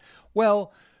Venezuela.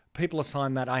 Well, people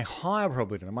assign that a higher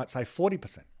probability. They might say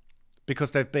 40%,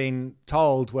 because they've been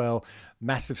told, well,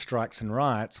 massive strikes and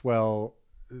riots, well,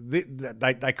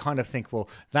 they kind of think, well,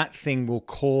 that thing will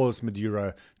cause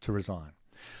Maduro to resign.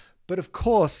 But of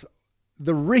course,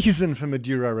 the reason for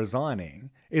Maduro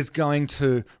resigning is going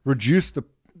to reduce the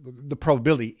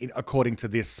probability according to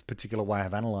this particular way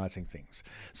of analysing things.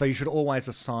 So you should always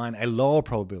assign a lower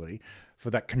probability for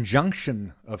that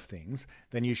conjunction of things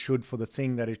than you should for the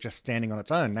thing that is just standing on its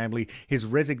own, namely his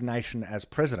resignation as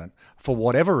president, for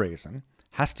whatever reason,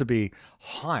 has to be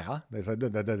higher. There's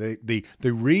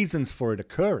the reasons for it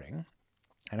occurring,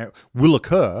 and it will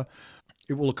occur.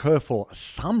 It will occur for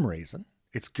some reason.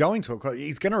 It's going to occur.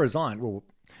 He's going to resign. Well,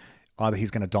 either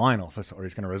he's going to die in office, or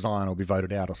he's going to resign or be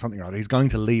voted out or something or other. He's going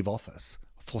to leave office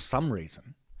for some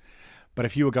reason. But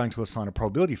if you were going to assign a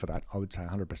probability for that, I would say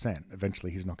 100%.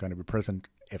 Eventually, he's not going to be president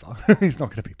ever. He's not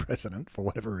going to be president for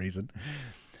whatever reason.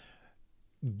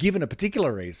 Given a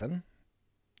particular reason,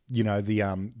 you know,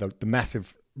 the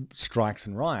massive strikes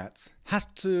and riots has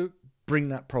to bring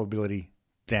that probability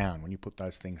down when you put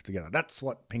those things together. That's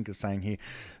what Pinker's saying here.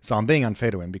 So I'm being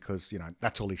unfair to him because, you know,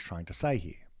 that's all he's trying to say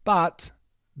here. But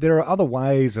there are other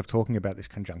ways of talking about this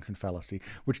conjunction fallacy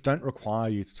which don't require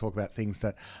you to talk about things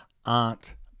that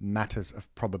aren't matters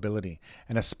of probability.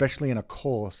 And especially in a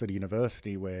course at a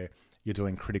university where you're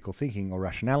doing critical thinking or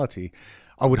rationality,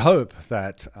 I would hope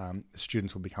that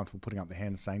students will be comfortable putting up their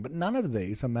hands saying, but none of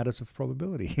these are matters of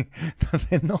probability.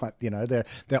 They're not, you know, they're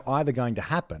either going to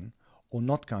happen or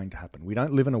not going to happen. We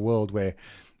don't live in a world where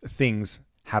things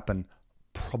happen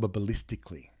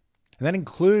probabilistically. And that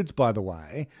includes, by the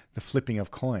way, the flipping of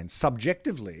coins.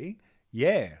 Subjectively,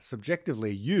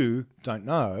 you don't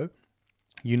know.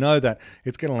 You know that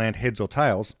it's going to land heads or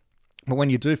tails. But when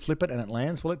you do flip it and it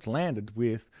lands, well, it's landed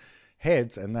with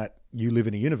heads, and that you live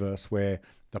in a universe where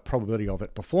the probability of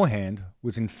it beforehand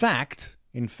was in fact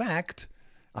 100%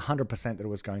 that it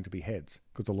was going to be heads,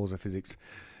 because the laws of physics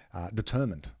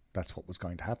determined that's what was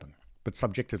going to happen. But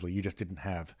subjectively, you just didn't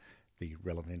have the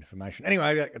relevant information.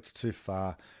 Anyway, it's too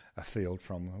far afield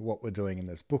from what we're doing in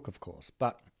this book, of course.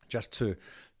 But just to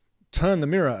turn the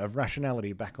mirror of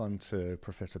rationality back onto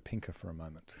Professor Pinker for a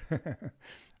moment.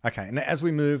 Okay, and as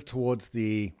we move towards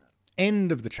the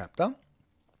end of the chapter,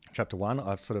 Chapter 1,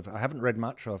 I haven't read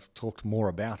much. I've talked more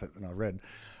about it than I've read.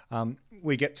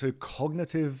 We get to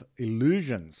cognitive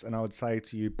illusions, and I would say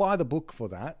to you, buy the book for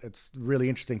that. It's really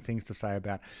interesting things to say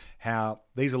about how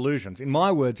these illusions, in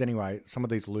my words anyway, some of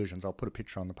these illusions, I'll put a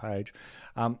picture on the page,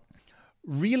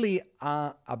 really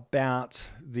are about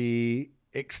the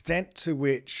extent to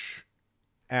which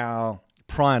our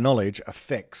prior knowledge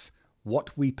affects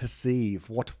what we perceive,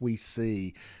 what we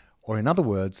see, or in other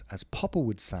words, as Popper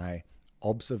would say,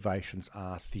 observations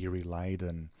are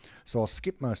theory-laden. So I'll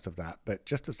skip most of that, but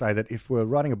just to say that if we're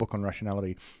writing a book on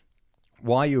rationality,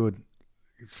 why you would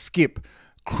skip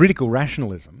critical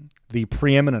rationalism, the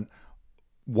preeminent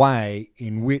way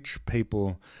in which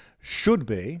people should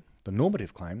be, the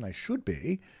normative claim they should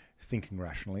be, thinking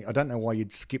rationally. I don't know why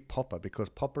you'd skip Popper, because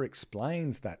Popper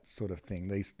explains that sort of thing,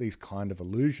 these kind of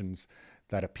illusions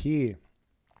that appear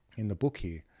in the book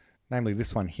here. Namely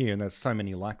this one here, and there's so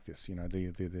many like this. You know,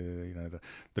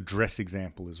 the dress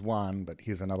example is one, but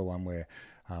here's another one where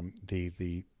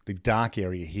the dark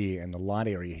area here and the light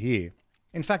area here,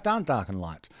 in fact, aren't dark and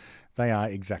light. They are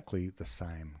exactly the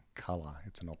same color.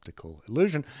 It's an optical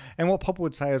illusion. And what Popper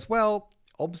would say is, well,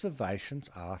 observations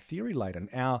are theory-laden.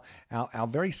 Our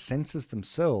very senses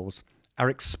themselves are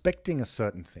expecting a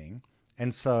certain thing,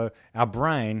 and so our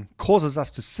brain causes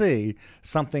us to see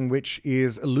something which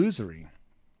is illusory.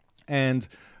 And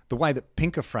the way that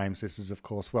Pinker frames this is, of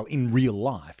course, well, in real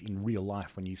life,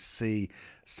 when you see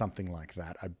something like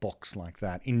that, a box like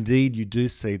that, indeed you do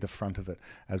see the front of it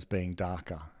as being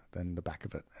darker than the back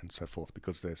of it and so forth,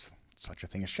 because there's such a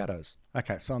thing as shadows.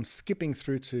 Okay, so I'm skipping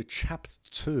through to chapter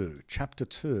 2.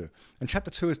 And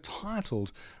chapter 2 is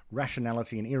titled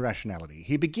Rationality and Irrationality.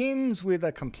 He begins with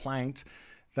a complaint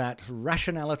that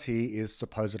rationality is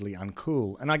supposedly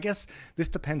uncool. And I guess this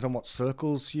depends on what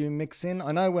circles you mix in.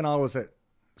 I know when I was at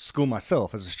school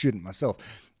myself, as a student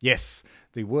myself, yes,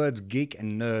 the words geek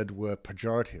and nerd were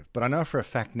pejorative. But I know for a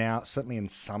fact now, certainly in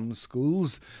some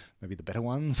schools, maybe the better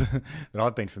ones that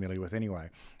I've been familiar with anyway,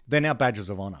 they're now badges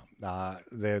of honor.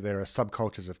 There are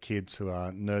subcultures of kids who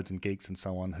are nerds and geeks and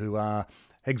so on who are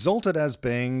exalted as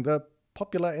being the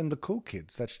popular and the cool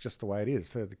kids. That's just the way it is.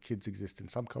 So the kids exist in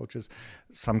subcultures.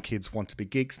 Some kids want to be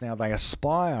geeks now. They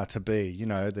aspire to be, you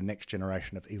know, the next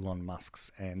generation of Elon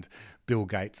Musks and Bill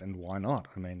Gates, and why not?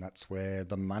 I mean, that's where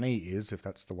the money is, if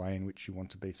that's the way in which you want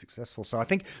to be successful. So I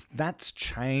think that's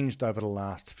changed over the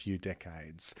last few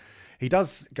decades. He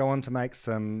does go on to make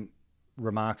some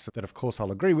remarks that, of course,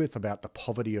 I'll agree with about the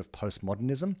poverty of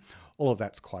postmodernism. All of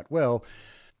that's quite well.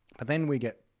 But then we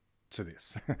get to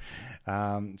this.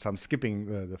 So I'm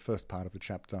skipping the first part of the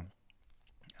chapter.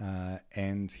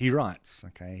 And he writes,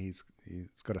 okay, he's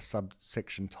got a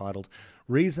subsection titled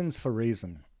Reasons for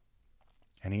Reason.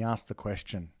 And he asks the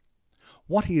question,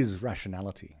 what is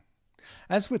rationality?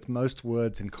 As with most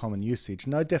words in common usage,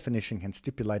 no definition can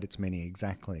stipulate its meaning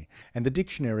exactly, and the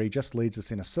dictionary just leads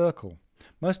us in a circle.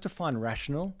 Most define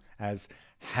rational as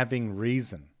having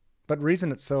reason, but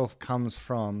reason itself comes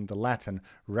from the Latin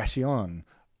ration,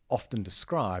 often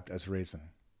described as reason.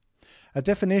 A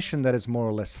definition that is more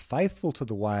or less faithful to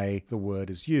the way the word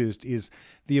is used is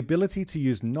the ability to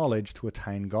use knowledge to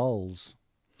attain goals.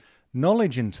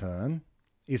 Knowledge, in turn,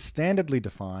 is standardly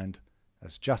defined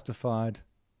as justified,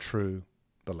 true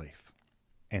belief.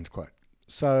 End quote.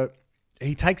 So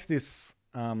he takes this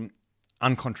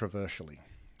uncontroversially.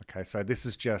 Okay, so this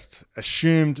is just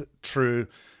assumed true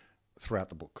throughout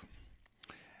the book.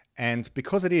 And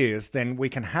because it is, then we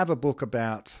can have a book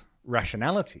about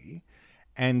rationality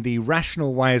and the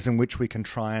rational ways in which we can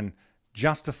try and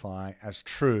justify as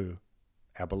true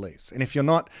our beliefs. And if you're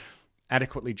not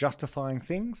adequately justifying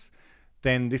things,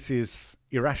 then this is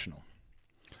irrational.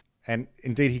 And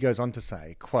indeed, he goes on to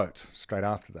say, quote, straight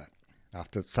after that,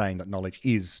 after saying that knowledge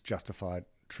is justified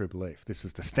true belief, this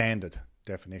is the standard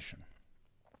definition.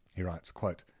 He writes,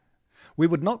 quote, we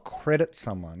would not credit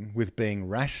someone with being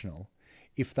rational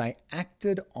if they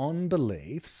acted on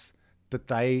beliefs that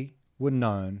they were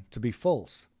known to be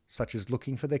false, such as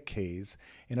looking for their keys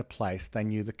in a place they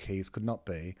knew the keys could not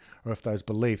be, or if those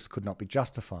beliefs could not be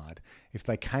justified, if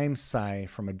they came, say,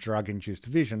 from a drug-induced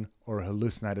vision or a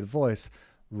hallucinated voice,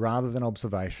 rather than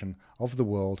observation of the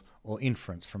world or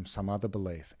inference from some other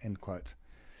belief, end quote.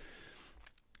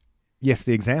 Yes,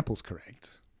 the example's correct,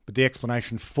 but the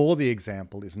explanation for the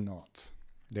example is not.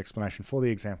 The explanation for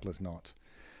the example is not.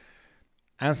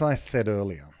 As I said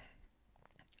earlier,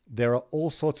 there are all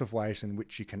sorts of ways in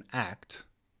which you can act.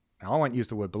 Now, I won't use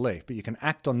the word belief, but you can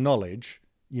act on knowledge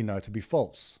you know to be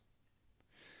false.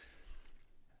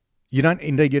 You don't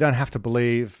have to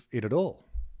believe it at all.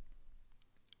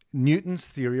 Newton's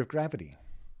theory of gravity,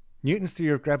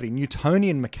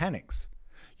 Newtonian mechanics,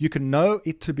 you can know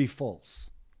it to be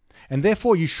false. And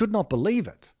therefore, you should not believe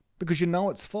it because you know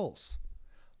it's false.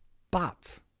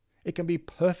 But it can be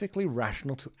perfectly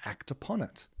rational to act upon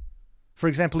it. For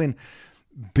example, in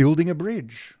building a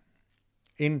bridge,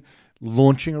 in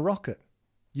launching a rocket,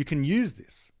 you can use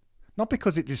this, not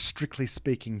because it is strictly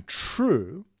speaking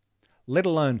true, let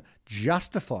alone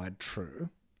justified true,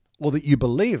 or that you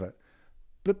believe it,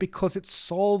 but because it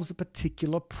solves a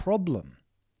particular problem.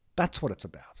 That's what it's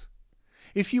about.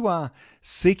 If you are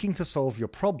seeking to solve your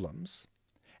problems,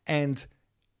 and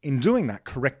in doing that,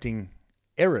 correcting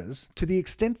errors to the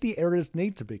extent the errors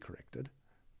need to be corrected,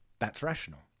 that's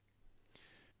rational.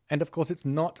 And of course, it's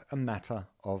not a matter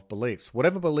of beliefs.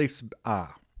 Whatever beliefs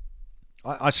are,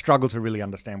 I struggle to really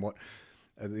understand what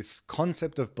this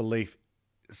concept of belief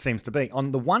seems to be.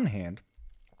 On the one hand,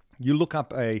 you look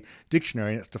up a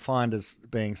dictionary and it's defined as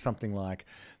being something like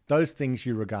those things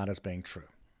you regard as being true.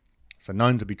 So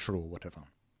known to be true or whatever.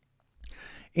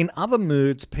 In other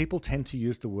moods, people tend to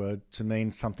use the word to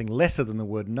mean something lesser than the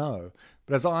word know.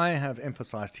 But as I have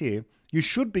emphasized here, you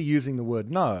should be using the word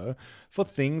know for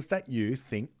things that you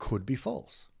think could be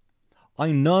false.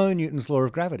 I know Newton's law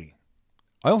of gravity.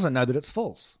 I also know that it's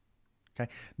false. Okay?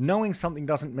 Knowing something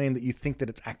doesn't mean that you think that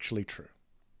it's actually true.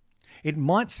 It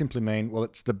might simply mean, well,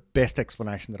 it's the best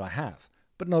explanation that I have,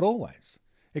 but not always.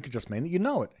 It could just mean that you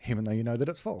know it, even though you know that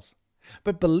it's false.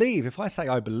 But believe, if I say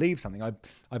I believe something,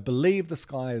 I believe the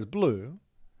sky is blue,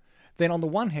 then on the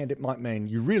one hand, it might mean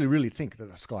you really, really think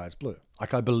that the sky is blue.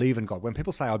 Like I believe in God. When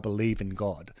people say I believe in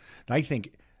God, they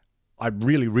think, I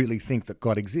really, really think that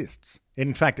God exists.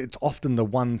 In fact, it's often the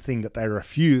one thing that they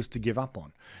refuse to give up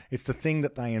on. It's the thing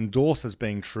that they endorse as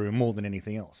being true more than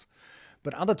anything else.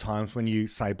 But other times when you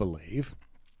say believe,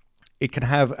 it can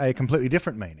have a completely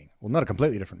different meaning. Well, not a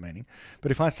completely different meaning, but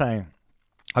if I say,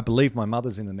 I believe my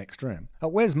mother's in the next room.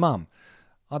 Where's mum?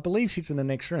 I believe she's in the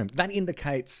next room. That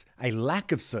indicates a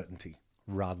lack of certainty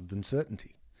rather than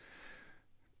certainty.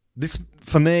 This,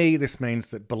 for me, this means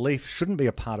that belief shouldn't be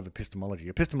a part of epistemology.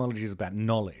 Epistemology is about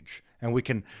knowledge, and we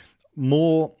can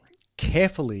more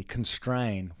carefully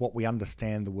constrain what we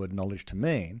understand the word knowledge to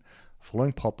mean,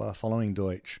 following Popper, following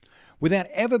Deutsch, without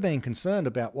ever being concerned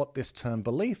about what this term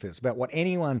belief is, about what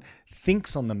anyone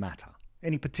thinks on the matter,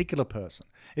 any particular person.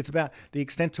 It's about the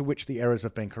extent to which the errors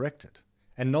have been corrected.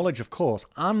 And knowledge, of course,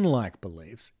 unlike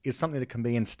beliefs, is something that can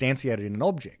be instantiated in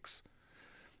objects.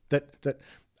 That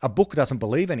a book doesn't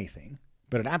believe anything,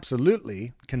 but it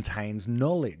absolutely contains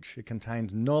knowledge. It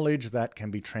contains knowledge that can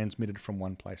be transmitted from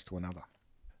one place to another.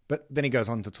 But then he goes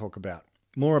on to talk about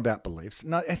more about beliefs.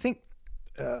 Now, I think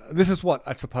this is what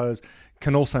I suppose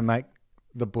can also make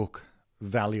the book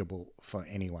valuable for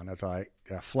anyone, as I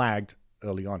flagged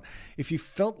early on. If you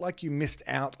felt like you missed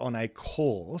out on a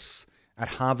course at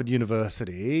Harvard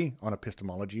University on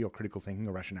epistemology or critical thinking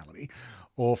or rationality,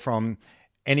 or from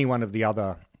any one of the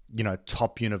other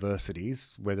top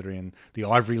universities, whether in the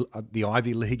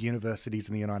Ivy League universities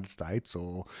in the United States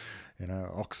or,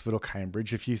 Oxford or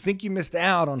Cambridge, if you think you missed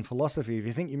out on philosophy, if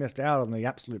you think you missed out on the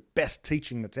absolute best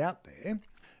teaching that's out there,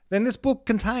 then this book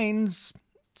contains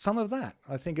some of that.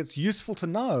 I think it's useful to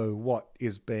know what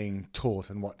is being taught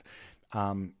and what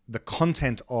the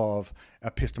content of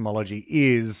epistemology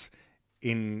is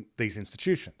in these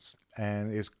institutions,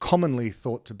 and is commonly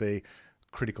thought to be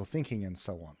critical thinking and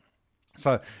so on.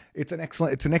 So it's an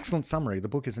excellent summary. The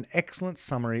book is an excellent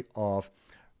summary of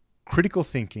critical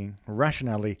thinking,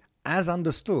 rationality, as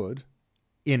understood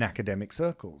in academic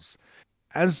circles.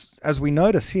 As we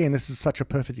notice here, and this is such a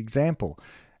perfect example,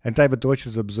 and David Deutsch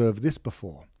has observed this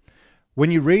before, when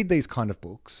you read these kind of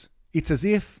books, it's as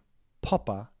if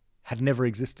Popper had never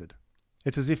existed.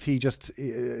 It's as if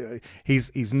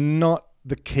he's not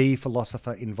the key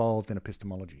philosopher involved in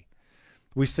epistemology.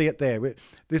 We see it there.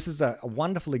 This is a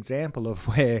wonderful example of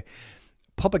where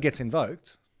Popper gets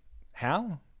invoked.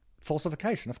 How?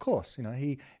 Falsification, of course.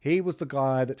 He was the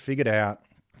guy that figured out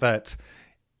that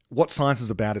what science is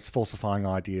about is falsifying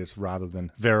ideas rather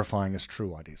than verifying as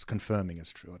true ideas, confirming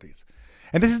as true ideas.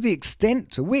 And this is the extent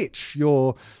to which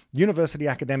your university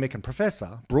academic and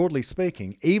professor, broadly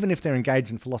speaking, even if they're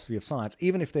engaged in philosophy of science,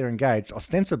 even if they're engaged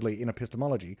ostensibly in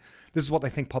epistemology, this is what they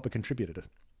think Popper contributed.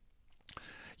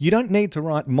 You don't need to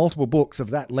write multiple books of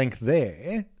that length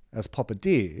there, as Popper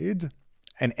did,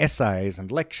 and essays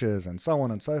and lectures and so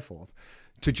on and so forth,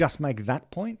 to just make that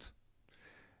point.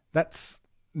 That's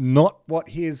not what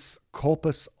his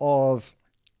corpus of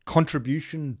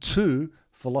contribution to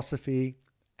philosophy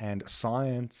and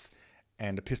science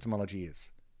and epistemology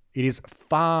is. It is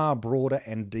far broader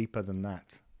and deeper than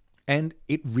that. And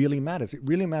it really matters. It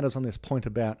really matters on this point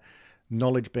about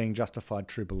knowledge being justified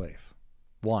true belief.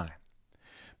 Why?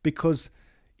 Because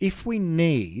if we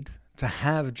need to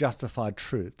have justified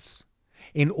truths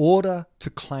in order to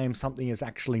claim something is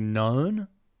actually known,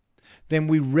 then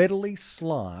we readily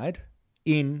slide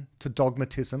into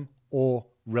dogmatism or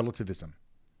relativism.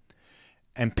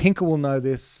 And Pinker will know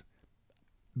this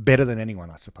better than anyone,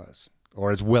 I suppose,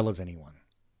 or as well as anyone.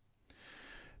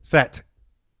 That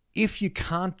if you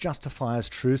can't justify as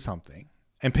true something,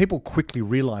 and people quickly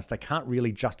realize they can't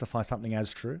really justify something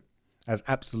as true, as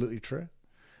absolutely true,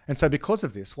 and so because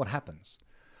of this, what happens?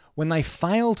 When they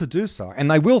fail to do so,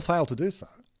 and they will fail to do so,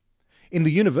 in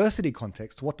the university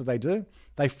context, what do?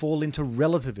 They fall into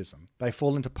relativism. They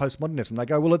fall into postmodernism. They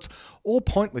go, well, it's all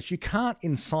pointless. You can't,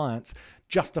 in science,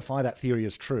 justify that theory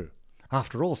as true.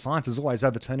 After all, science is always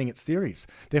overturning its theories.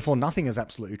 Therefore, nothing is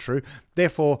absolutely true.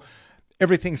 Therefore,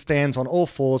 everything stands on all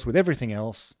fours with everything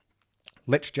else.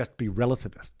 Let's just be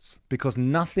relativists, because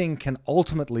nothing can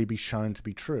ultimately be shown to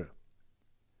be true.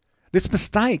 This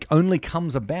mistake only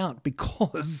comes about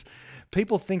because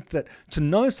people think that to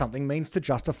know something means to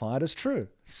justify it as true.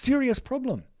 Serious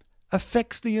problem.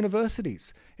 Affects the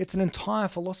universities. It's an entire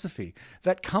philosophy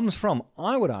that comes from,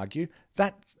 I would argue,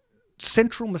 that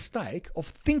central mistake of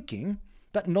thinking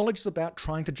that knowledge is about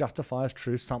trying to justify as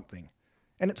true something.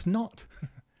 And it's not.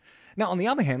 Now, on the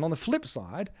other hand, on the flip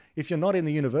side, if you're not in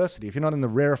the university, if you're not in the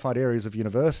rarefied areas of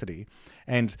university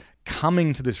and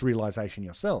coming to this realization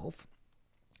yourself,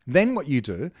 then what you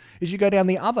do is you go down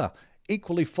the other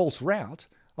equally false route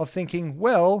of thinking,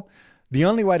 well, the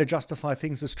only way to justify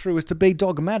things as true is to be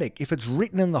dogmatic. If it's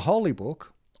written in the Holy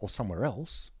Book or somewhere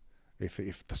else,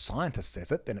 if the scientist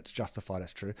says it, then it's justified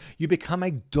as true. You become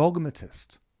a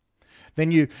dogmatist.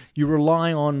 Then you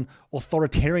rely on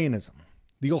authoritarianism,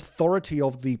 the authority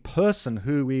of the person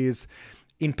who is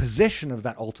in possession of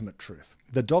that ultimate truth,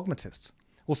 the dogmatist.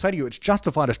 will say to you, it's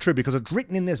justified as true because it's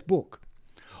written in this book,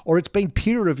 or it's been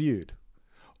peer reviewed,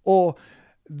 or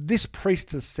this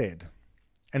priest has said,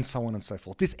 and so on and so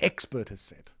forth. This expert has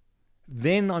said.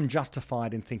 Then I'm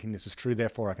justified in thinking this is true,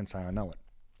 therefore I can say I know it.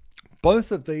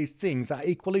 Both of these things are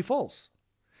equally false.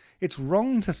 It's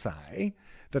wrong to say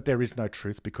that there is no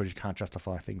truth because you can't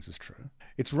justify things as true.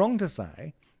 It's wrong to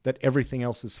say that everything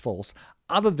else is false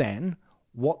other than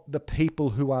what the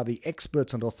people who are the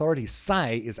experts and authorities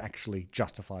say is actually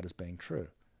justified as being true.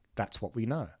 That's what we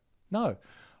know. No.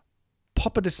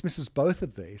 Popper dismisses both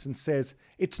of these and says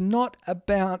it's not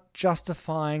about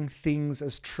justifying things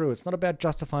as true. It's not about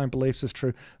justifying beliefs as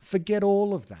true. Forget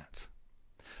all of that.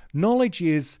 Knowledge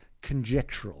is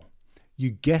conjectural. You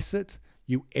guess it,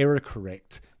 you error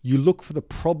correct, you look for the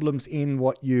problems in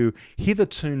what you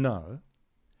hitherto know,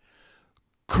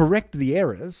 correct the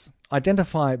errors,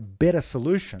 identify better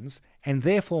solutions, and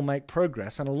therefore make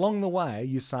progress. And along the way,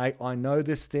 you say, I know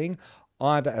this thing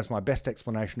either as my best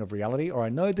explanation of reality, or I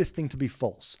know this thing to be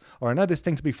false, or I know this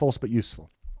thing to be false but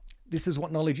useful. This is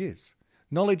what knowledge is.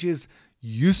 Knowledge is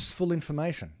useful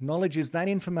information. Knowledge is that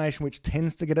information which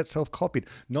tends to get itself copied.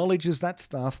 Knowledge is that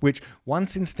stuff which,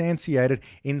 once instantiated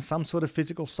in some sort of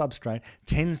physical substrate,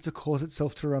 tends to cause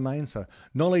itself to remain so.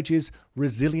 Knowledge is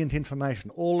resilient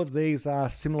information. All of these are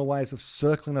similar ways of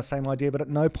circling the same idea, but at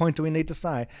no point do we need to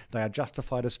say they are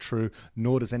justified as true,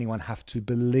 nor does anyone have to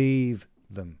believe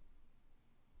them.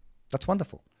 That's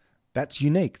wonderful. That's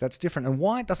unique. That's different. And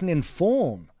why it doesn't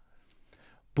inform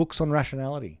books on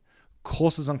rationality,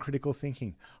 courses on critical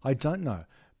thinking, I don't know.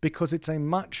 Because it's a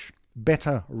much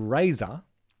better razor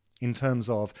in terms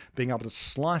of being able to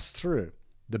slice through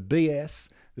the BS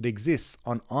that exists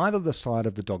on either the side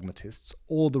of the dogmatists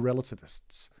or the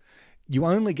relativists. You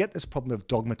only get this problem of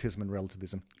dogmatism and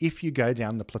relativism if you go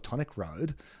down the Platonic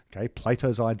road, okay,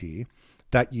 Plato's idea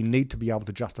that you need to be able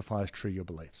to justify as true your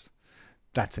beliefs.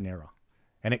 That's an error.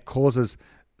 And it causes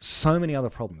so many other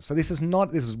problems. So this is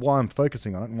why I'm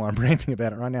focusing on it and why I'm ranting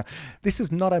about it right now. This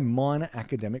is not a minor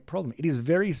academic problem. It is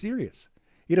very serious.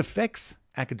 It affects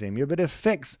academia, but it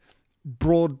affects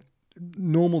broad,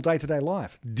 normal day-to-day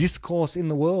life, discourse in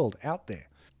the world out there.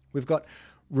 We've got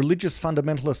religious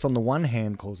fundamentalists on the one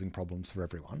hand causing problems for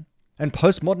everyone, and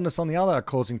postmodernists on the other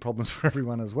causing problems for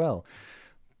everyone as well.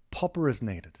 Popper is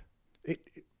needed.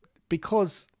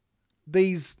 Because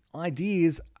these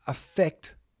ideas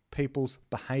affect people's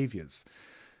behaviours.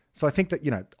 So I think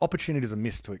that, opportunities are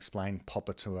missed to explain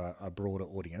Popper to a broader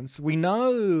audience. We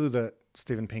know that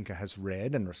Steven Pinker has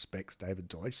read and respects David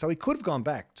Deutsch, so he could have gone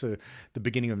back to the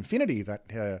beginning of Infinity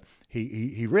that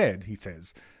he read, he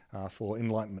says, for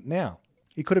Enlightenment Now.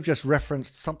 He could have just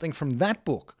referenced something from that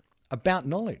book about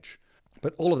knowledge.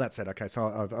 But all of that said, okay,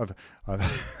 so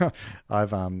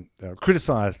I've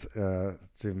criticised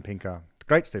Steven Pinker.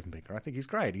 Great Steven Pinker. I think he's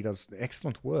great. He does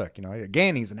excellent work.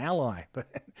 Again, he's an ally.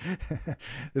 But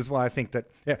this is why I think that,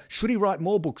 should he write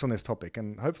more books on this topic?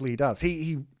 And hopefully he does.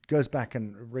 He goes back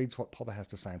and reads what Popper has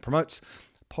to say and promotes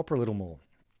Popper a little more.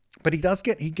 But he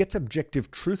gets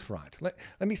objective truth right. Let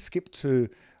me skip to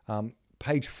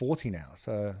page 40 now.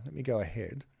 So let me go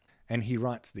ahead. And he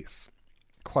writes this,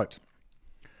 quote,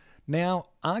 "Now,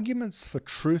 arguments for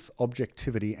truth,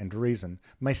 objectivity, and reason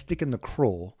may stick in the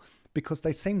craw because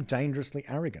they seem dangerously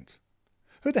arrogant.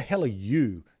 Who the hell are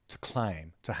you to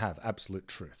claim to have absolute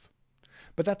truth?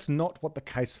 But that's not what the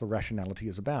case for rationality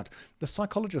is about. The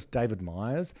psychologist David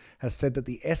Myers has said that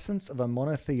the essence of a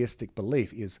monotheistic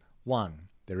belief is 1,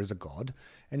 there is a God,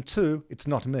 and 2, it's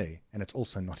not me, and it's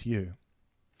also not you.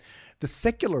 The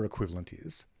secular equivalent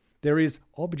is, there is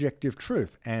objective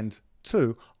truth, and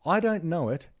 2, I don't know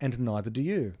it, and neither do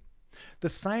you. The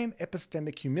same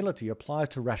epistemic humility applies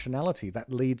to rationality that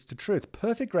leads to truth.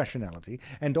 Perfect rationality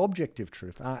and objective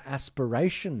truth are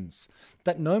aspirations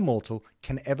that no mortal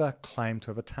can ever claim to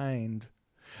have attained.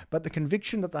 But the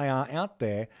conviction that they are out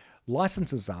there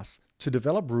licenses us to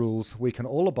develop rules we can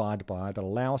all abide by that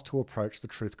allow us to approach the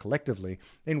truth collectively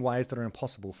in ways that are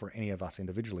impossible for any of us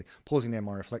individually." Pausing there,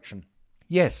 my reflection.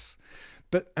 Yes,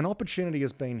 but an opportunity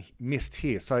has been missed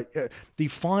here. So the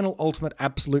final, ultimate,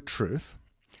 absolute truth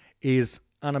is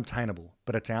unobtainable,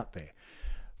 but it's out there.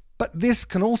 But this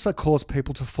can also cause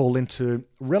people to fall into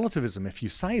relativism if you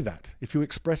say that, if you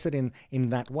express it in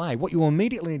that way. What you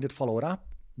immediately need to follow it up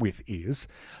with is,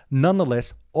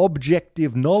 nonetheless,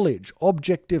 objective knowledge.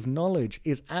 Objective knowledge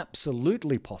is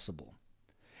absolutely possible.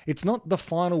 It's not the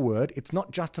final word. It's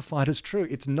not justified as true.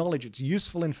 It's knowledge. It's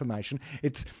useful information.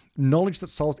 It's knowledge that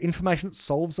solves, information that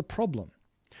solves a problem.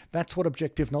 That's what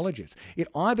objective knowledge is. It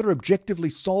either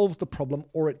objectively solves the problem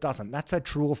or it doesn't. That's a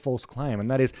true or false claim, and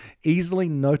that is easily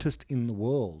noticed in the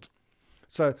world.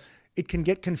 So it can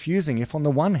get confusing if, on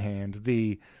the one hand,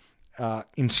 the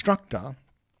instructor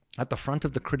at the front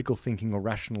of the critical thinking or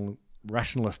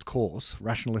rationalism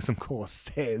course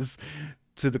says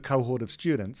to the cohort of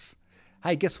students,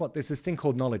 hey, guess what? There's this thing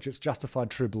called knowledge. It's justified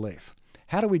true belief.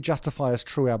 How do we justify as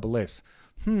true our beliefs?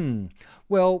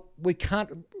 Well, we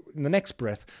can't, in the next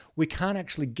breath, we can't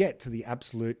actually get to the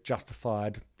absolute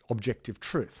justified objective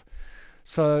truth.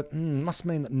 So must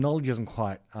mean that knowledge isn't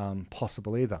quite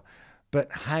possible either.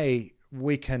 But hey,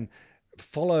 we can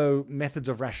follow methods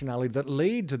of rationality that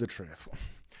lead to the truth.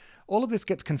 All of this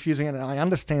gets confusing, and I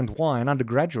understand why an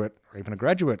undergraduate or even a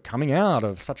graduate coming out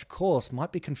of such a course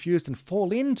might be confused and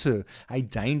fall into a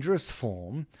dangerous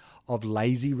form of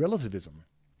lazy relativism.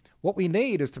 What we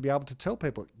need is to be able to tell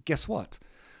people, guess what?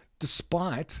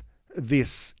 Despite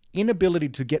this inability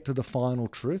to get to the final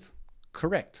truth,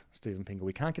 correct, Steven Pinker,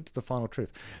 we can't get to the final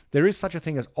truth. There is such a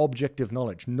thing as objective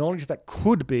knowledge, knowledge that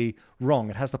could be wrong.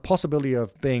 It has the possibility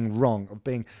of being wrong, of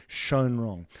being shown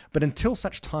wrong. But until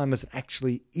such time as it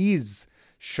actually is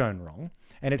shown wrong,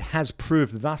 and it has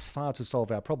proved thus far to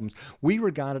solve our problems, we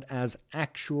regard it as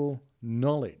actual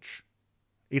knowledge.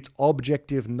 It's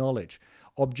objective knowledge.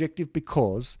 Objective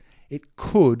because it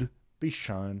could be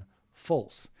shown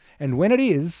false. And when it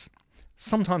is,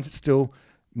 sometimes it still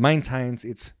maintains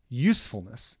its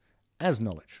usefulness as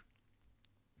knowledge.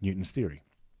 Newton's theory.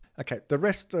 Okay, the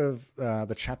rest of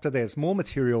the chapter, there's more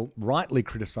material rightly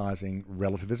criticising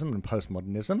relativism and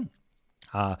postmodernism.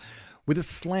 With a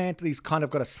slant, he's kind of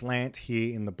got a slant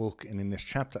here in the book and in this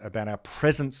chapter about our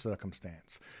present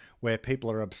circumstance, where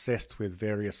people are obsessed with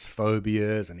various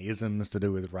phobias and isms to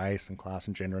do with race and class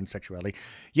and gender and sexuality.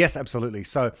 Yes, absolutely.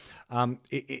 So to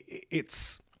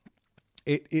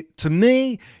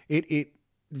me, it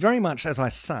very much, as I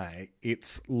say,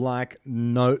 it's like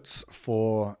notes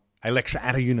for a lecture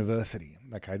at a university.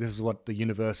 Okay, this is what the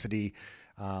university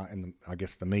and I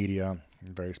guess the media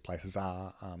in various places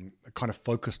are kind of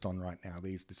focused on right now,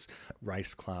 this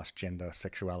race, class, gender,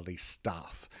 sexuality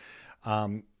stuff.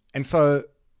 And so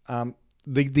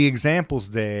the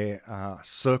examples there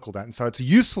circle that. And so it's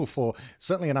useful for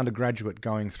certainly an undergraduate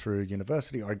going through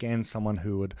university, or again, someone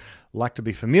who would like to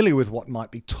be familiar with what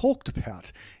might be talked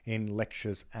about in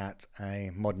lectures at a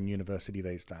modern university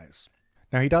these days.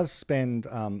 Now, he does spend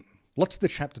lots of the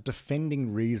chapter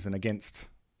defending reason against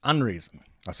unreason,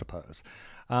 I suppose.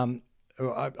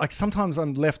 Sometimes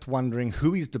I'm left wondering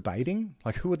who he's debating.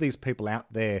 Like, who are these people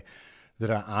out there that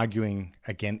are arguing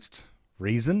against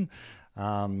reason?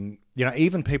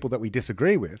 Even people that we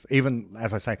disagree with, even,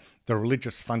 as I say, the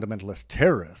religious fundamentalist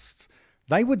terrorists,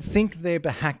 they would think they're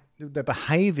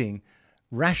behaving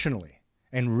rationally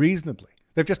and reasonably.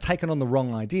 They've just taken on the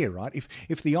wrong idea, right?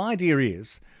 If the idea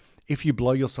is, if you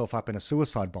blow yourself up in a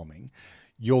suicide bombing,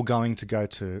 you're going to go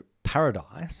to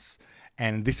paradise,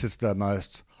 and this is the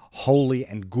most holy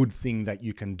and good thing that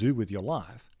you can do with your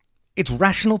life, it's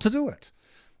rational to do it.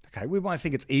 Okay, we might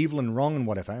think it's evil and wrong and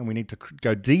whatever, and we need to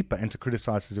go deeper and to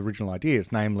criticize his original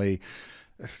ideas, namely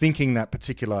thinking that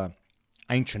particular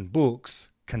ancient books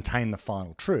contain the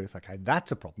final truth. Okay,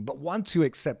 that's a problem. But once you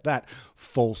accept that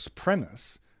false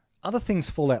premise, other things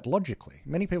fall out logically.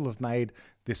 Many people have made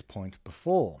this point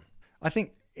before. I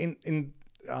think in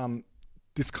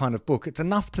this kind of book, it's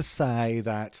enough to say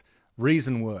that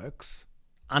reason works,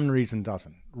 unreason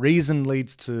doesn't. Reason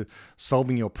leads to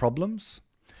solving your problems,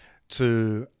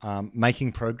 to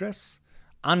making progress.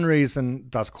 Unreason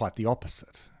does quite the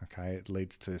opposite. Okay, it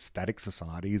leads to static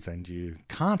societies, and you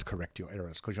can't correct your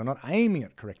errors because you're not aiming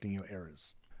at correcting your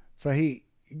errors. So he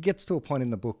gets to a point in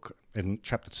the book, in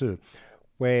chapter 2,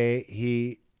 where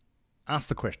he asks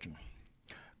the question,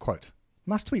 quote,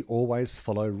 "Must we always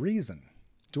follow reason?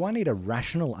 Do I need a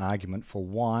rational argument for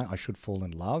why I should fall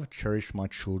in love, cherish my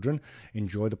children,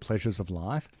 enjoy the pleasures of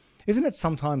life? Isn't it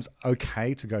sometimes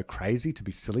okay to go crazy, to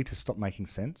be silly, to stop making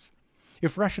sense?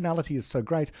 If rationality is so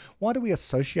great, why do we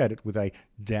associate it with a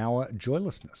dour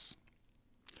joylessness?"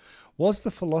 Was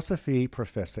the philosophy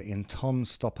professor in Tom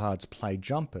Stoppard's play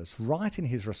Jumpers right in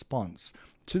his response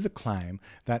to the claim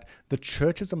that the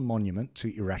church is a monument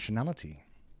to irrationality?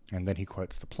 And then he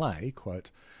quotes the play,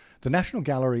 quote, "The National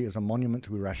Gallery is a monument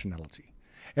to irrationality.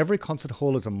 Every concert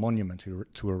hall is a monument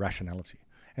to irrationality.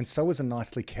 And so is a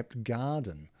nicely kept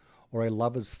garden, or a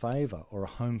lover's favour, or a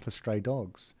home for stray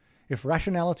dogs. If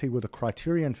rationality were the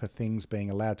criterion for things being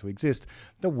allowed to exist,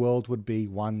 the world would be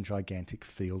one gigantic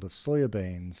field of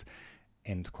soybeans."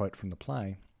 End quote from the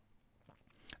play.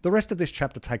 The rest of this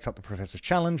chapter takes up the professor's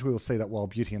challenge. We will see that while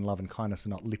beauty and love and kindness are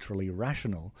not literally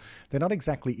rational, they're not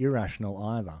exactly irrational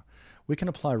either. We can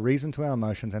apply reason to our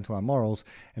emotions and to our morals,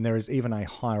 and there is even a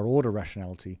higher order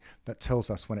rationality that tells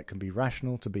us when it can be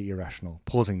rational to be irrational.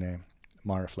 Pausing there,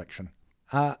 my reflection.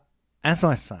 As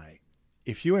I say,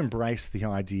 if you embrace the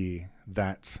idea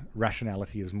that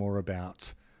rationality is more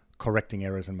about correcting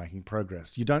errors and making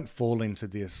progress, you don't fall into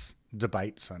this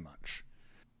debate so much.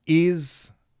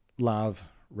 Is love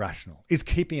rational? Is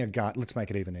keeping a garden, let's make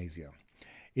it even easier.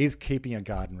 Is keeping a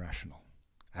garden rational?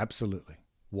 Absolutely.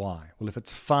 Why? Well, if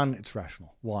it's fun, it's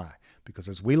rational. Why? Because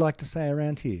as we like to say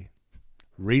around here,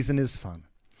 reason is fun.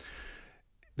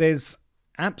 There's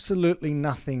absolutely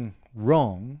nothing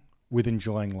wrong with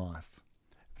enjoying life.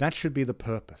 That should be the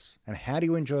purpose. And how do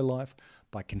you enjoy life?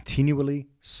 By continually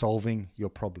solving your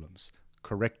problems,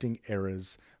 correcting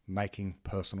errors, making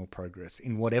personal progress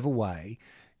in whatever way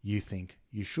you think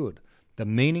you should. The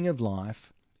meaning of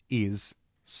life is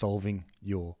solving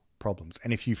your problems.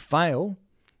 And if you fail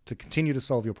to continue to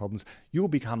solve your problems, you will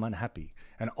become unhappy.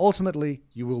 And ultimately,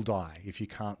 you will die if you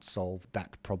can't solve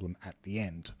that problem at the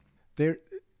end. And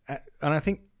I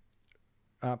think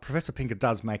Professor Pinker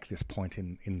does make this point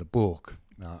in the book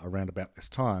around about this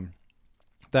time,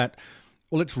 that,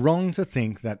 well, it's wrong to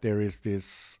think that there is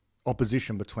this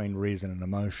opposition between reason and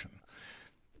emotion.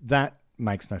 That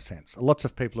makes no sense. Lots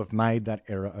of people have made that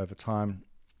error over time.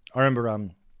 I remember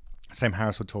Sam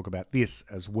Harris would talk about this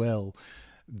as well,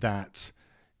 that,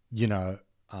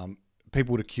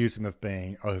 people would accuse him of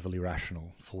being overly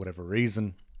rational for whatever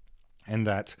reason, and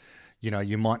that,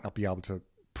 you might not be able to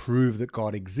prove that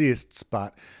God exists,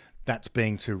 but that's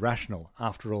being too rational.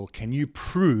 After all, can you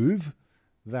prove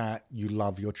that you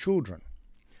love your children?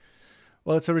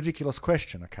 Well, it's a ridiculous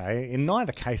question, okay? In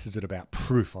neither case is it about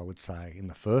proof, I would say, in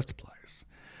the first place.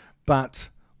 But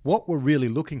what we're really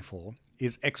looking for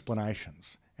is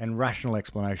explanations, and rational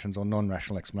explanations or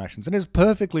non-rational explanations. And it's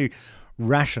perfectly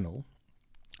rational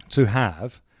to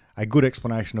have a good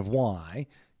explanation of why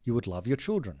you would love your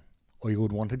children, or you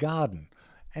would want a garden,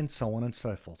 and so on and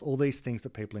so forth. All these things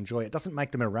that people enjoy. It doesn't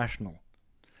make them irrational.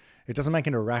 It doesn't make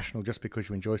it irrational just because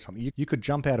you enjoy something. You could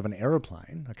jump out of an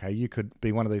aeroplane, okay? You could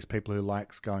be one of these people who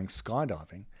likes going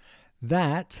skydiving.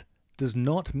 That does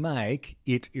not make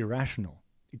it irrational.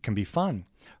 It can be fun.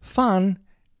 Fun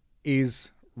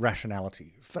is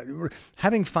rationality.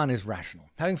 Having fun is rational.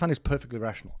 Having fun is perfectly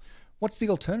rational. What's the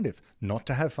alternative? Not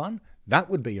to have fun? That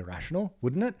would be irrational,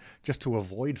 wouldn't it? Just to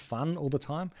avoid fun all the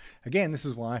time? Again, this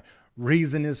is why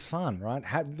reason is fun, right?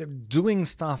 Doing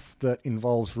stuff that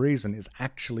involves reason is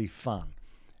actually fun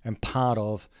and part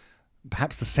of,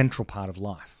 perhaps the central part of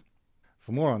life.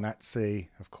 For more on that, see,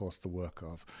 of course, the work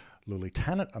of Luli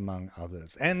Tannett, among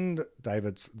others, and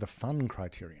David's The Fun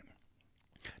Criterion.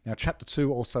 Now, Chapter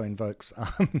 2 also invokes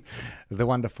the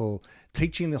wonderful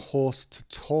teaching the horse to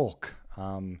talk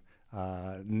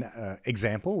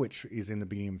example, which is in the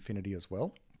beginning of Infinity as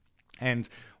well. And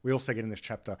we also get in this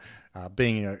chapter,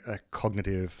 being a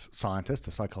cognitive scientist,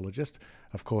 a psychologist,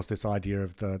 of course, this idea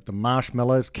of the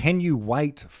marshmallows. Can you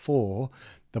wait for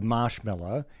the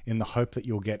marshmallow in the hope that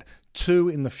you'll get two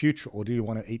in the future, or do you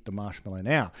want to eat the marshmallow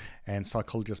now? And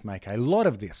psychologists make a lot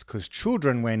of this, because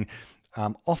children, when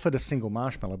offered a single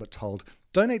marshmallow but told,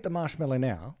 don't eat the marshmallow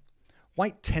now,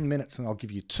 wait 10 minutes and I'll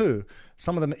give you two.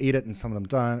 Some of them eat it and some of them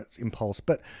don't. It's impulse.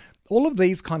 But all of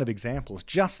these kind of examples,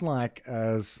 just like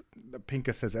as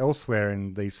Pinker says elsewhere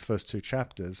in these first two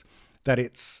chapters, that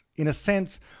it's, in a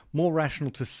sense, more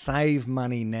rational to save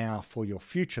money now for your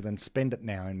future than spend it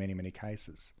now in many, many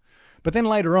cases. But then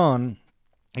later on,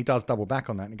 he does double back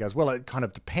on that and he goes, well, it kind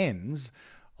of depends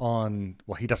on,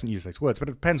 well, he doesn't use these words, but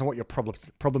it depends on what your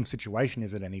problem situation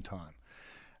is at any time.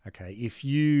 Okay, if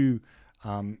you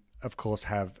of course,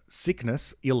 have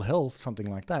sickness, ill health, something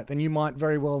like that, then you might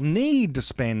very well need to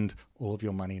spend all of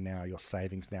your money now, your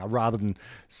savings now, rather than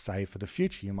save for the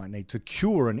future. You might need to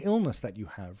cure an illness that you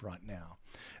have right now.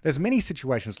 There's many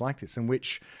situations like this in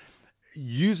which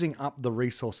using up the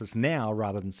resources now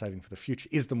rather than saving for the future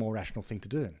is the more rational thing to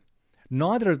do.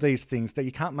 Neither of these things, that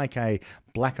you can't make a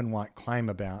black and white claim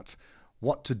about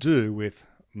what to do with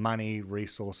money,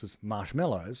 resources,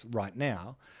 marshmallows right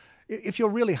now. If you're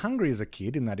really hungry as a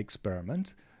kid in that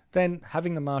experiment, then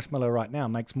having the marshmallow right now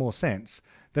makes more sense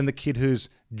than the kid who's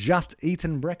just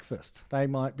eaten breakfast. They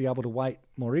might be able to wait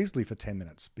more easily for 10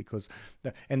 minutes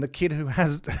and the kid who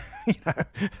has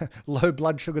low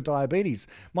blood sugar diabetes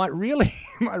might really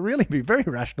be very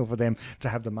rational for them to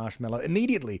have the marshmallow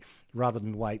immediately rather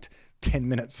than wait 10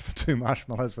 minutes for two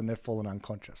marshmallows when they've fallen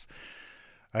unconscious.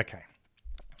 Okay.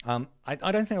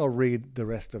 I don't think I'll read the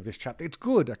rest of this chapter. It's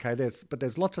good, okay, but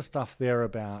there's lots of stuff there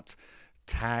about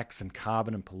tax and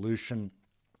carbon and pollution.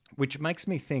 which makes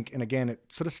me think, and again, it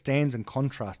sort of stands in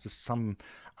contrast to some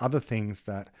other things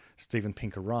that Steven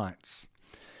Pinker writes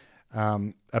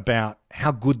about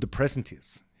how good the present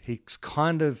is. He's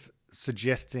kind of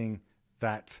suggesting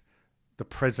that the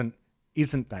present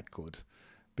isn't that good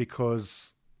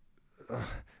because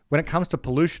when it comes to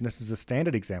pollution, this is a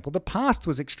standard example, the past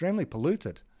was extremely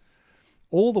polluted.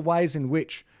 All the ways in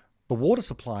which the water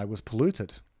supply was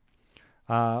polluted,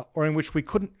 or in which we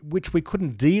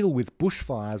couldn't deal with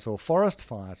bushfires or forest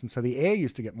fires, and so the air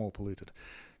used to get more polluted.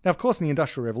 Now, of course, in the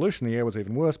Industrial Revolution, the air was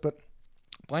even worse, but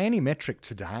by any metric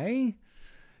today,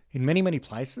 in many, many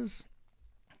places,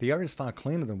 the air is far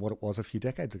cleaner than what it was a few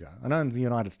decades ago. I know in the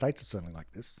United States it's certainly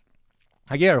like this.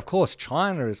 Yeah, of course,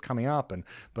 China is coming up and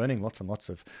burning lots and lots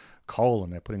of coal,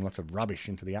 and they're putting lots of rubbish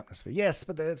into the atmosphere. Yes,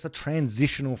 but it's a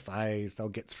transitional phase. They'll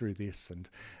get through this, and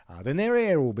then their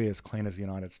air will be as clean as the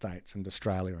United States and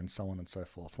Australia and so on and so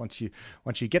forth. Once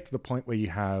you get to the point where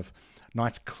you have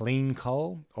nice clean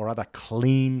coal or other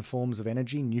clean forms of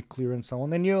energy, nuclear and so on,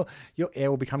 then your air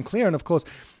will become clear. And of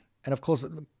course,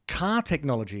 car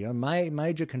technology, a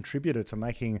major contributor to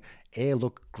making air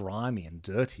look grimy and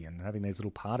dirty and having these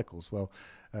little particles. Well,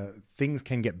 things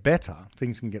can get better.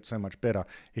 Things can get so much better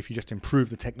if you just improve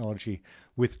the technology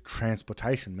with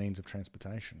transportation, means of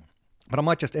transportation. But I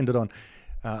might just end it on,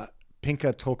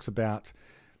 Pinker talks about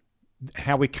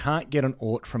how we can't get an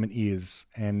ought from an is,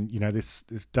 and this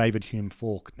David Hume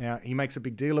Falk. Now, he makes a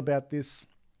big deal about this.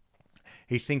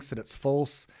 He thinks that it's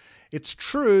false. It's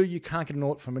true, you can't get an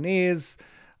ought from an is,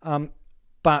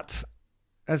 but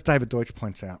as David Deutsch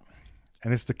points out,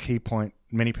 and this is the key point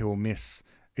many people miss,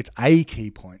 it's a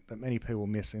key point that many people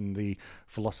miss in the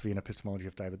philosophy and epistemology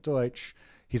of David Deutsch.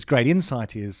 His great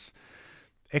insight is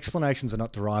explanations are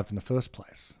not derived in the first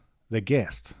place. They're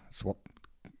guessed. It's what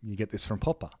you get this from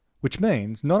Popper, which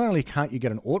means not only can't you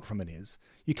get an ought from an is,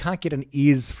 you can't get an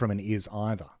is from an is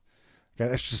either. Okay,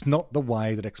 that's just not the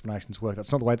way that explanations work.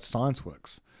 That's not the way that science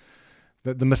works.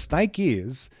 The mistake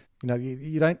is,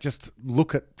 you don't just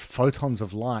look at photons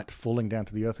of light falling down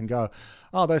to the earth and go,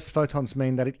 oh, those photons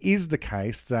mean that it is the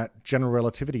case that general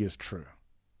relativity is true,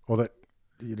 or that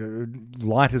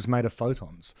light is made of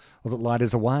photons, or that light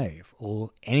is a wave,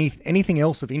 or anything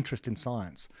else of interest in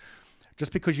science.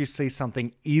 Just because you see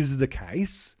something is the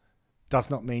case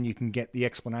does not mean you can get the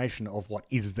explanation of what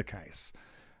is the case.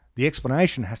 The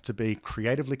explanation has to be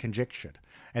creatively conjectured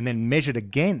and then measured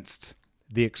against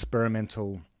the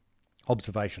experimental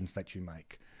observations that you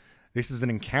make. This is an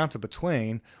encounter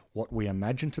between what we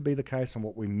imagine to be the case and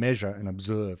what we measure and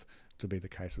observe to be the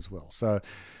case as well. So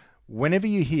whenever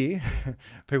you hear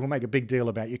people make a big deal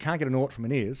about you can't get an ought from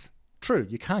an is, true,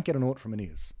 you can't get an ought from an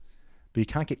is, but you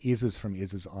can't get ises from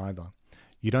ises either.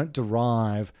 You don't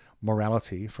derive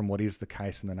morality from what is the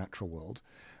case in the natural world,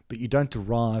 but you don't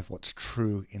derive what's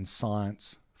true in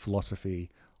science,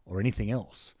 philosophy, or anything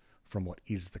else from what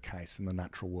is the case in the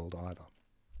natural world either.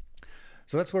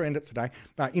 So that's where I end it today.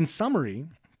 In summary,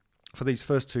 for these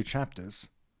first two chapters,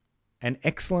 an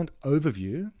excellent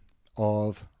overview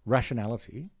of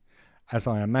rationality, as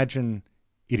I imagine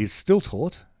it is still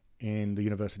taught in the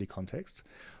university context,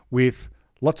 with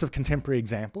lots of contemporary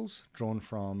examples drawn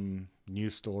from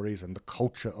news stories and the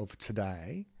culture of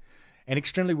today, and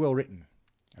extremely well written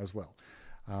as well.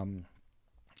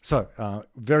 So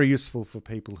very useful for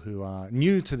people who are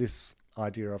new to this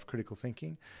idea of critical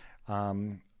thinking.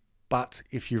 But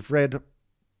if you've read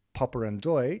Popper and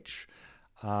Deutsch,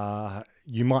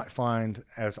 you might find,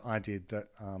 as I did, that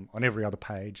on every other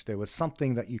page there was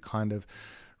something that you kind of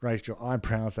raised your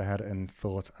eyebrows at and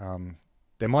thought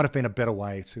there might have been a better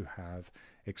way to have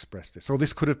expressed this. Or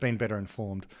this could have been better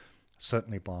informed,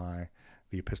 certainly by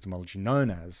the epistemology known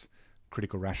as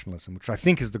critical rationalism, which I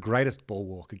think is the greatest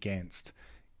bulwark against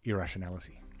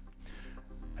irrationality.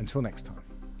 Until next time,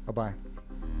 bye-bye.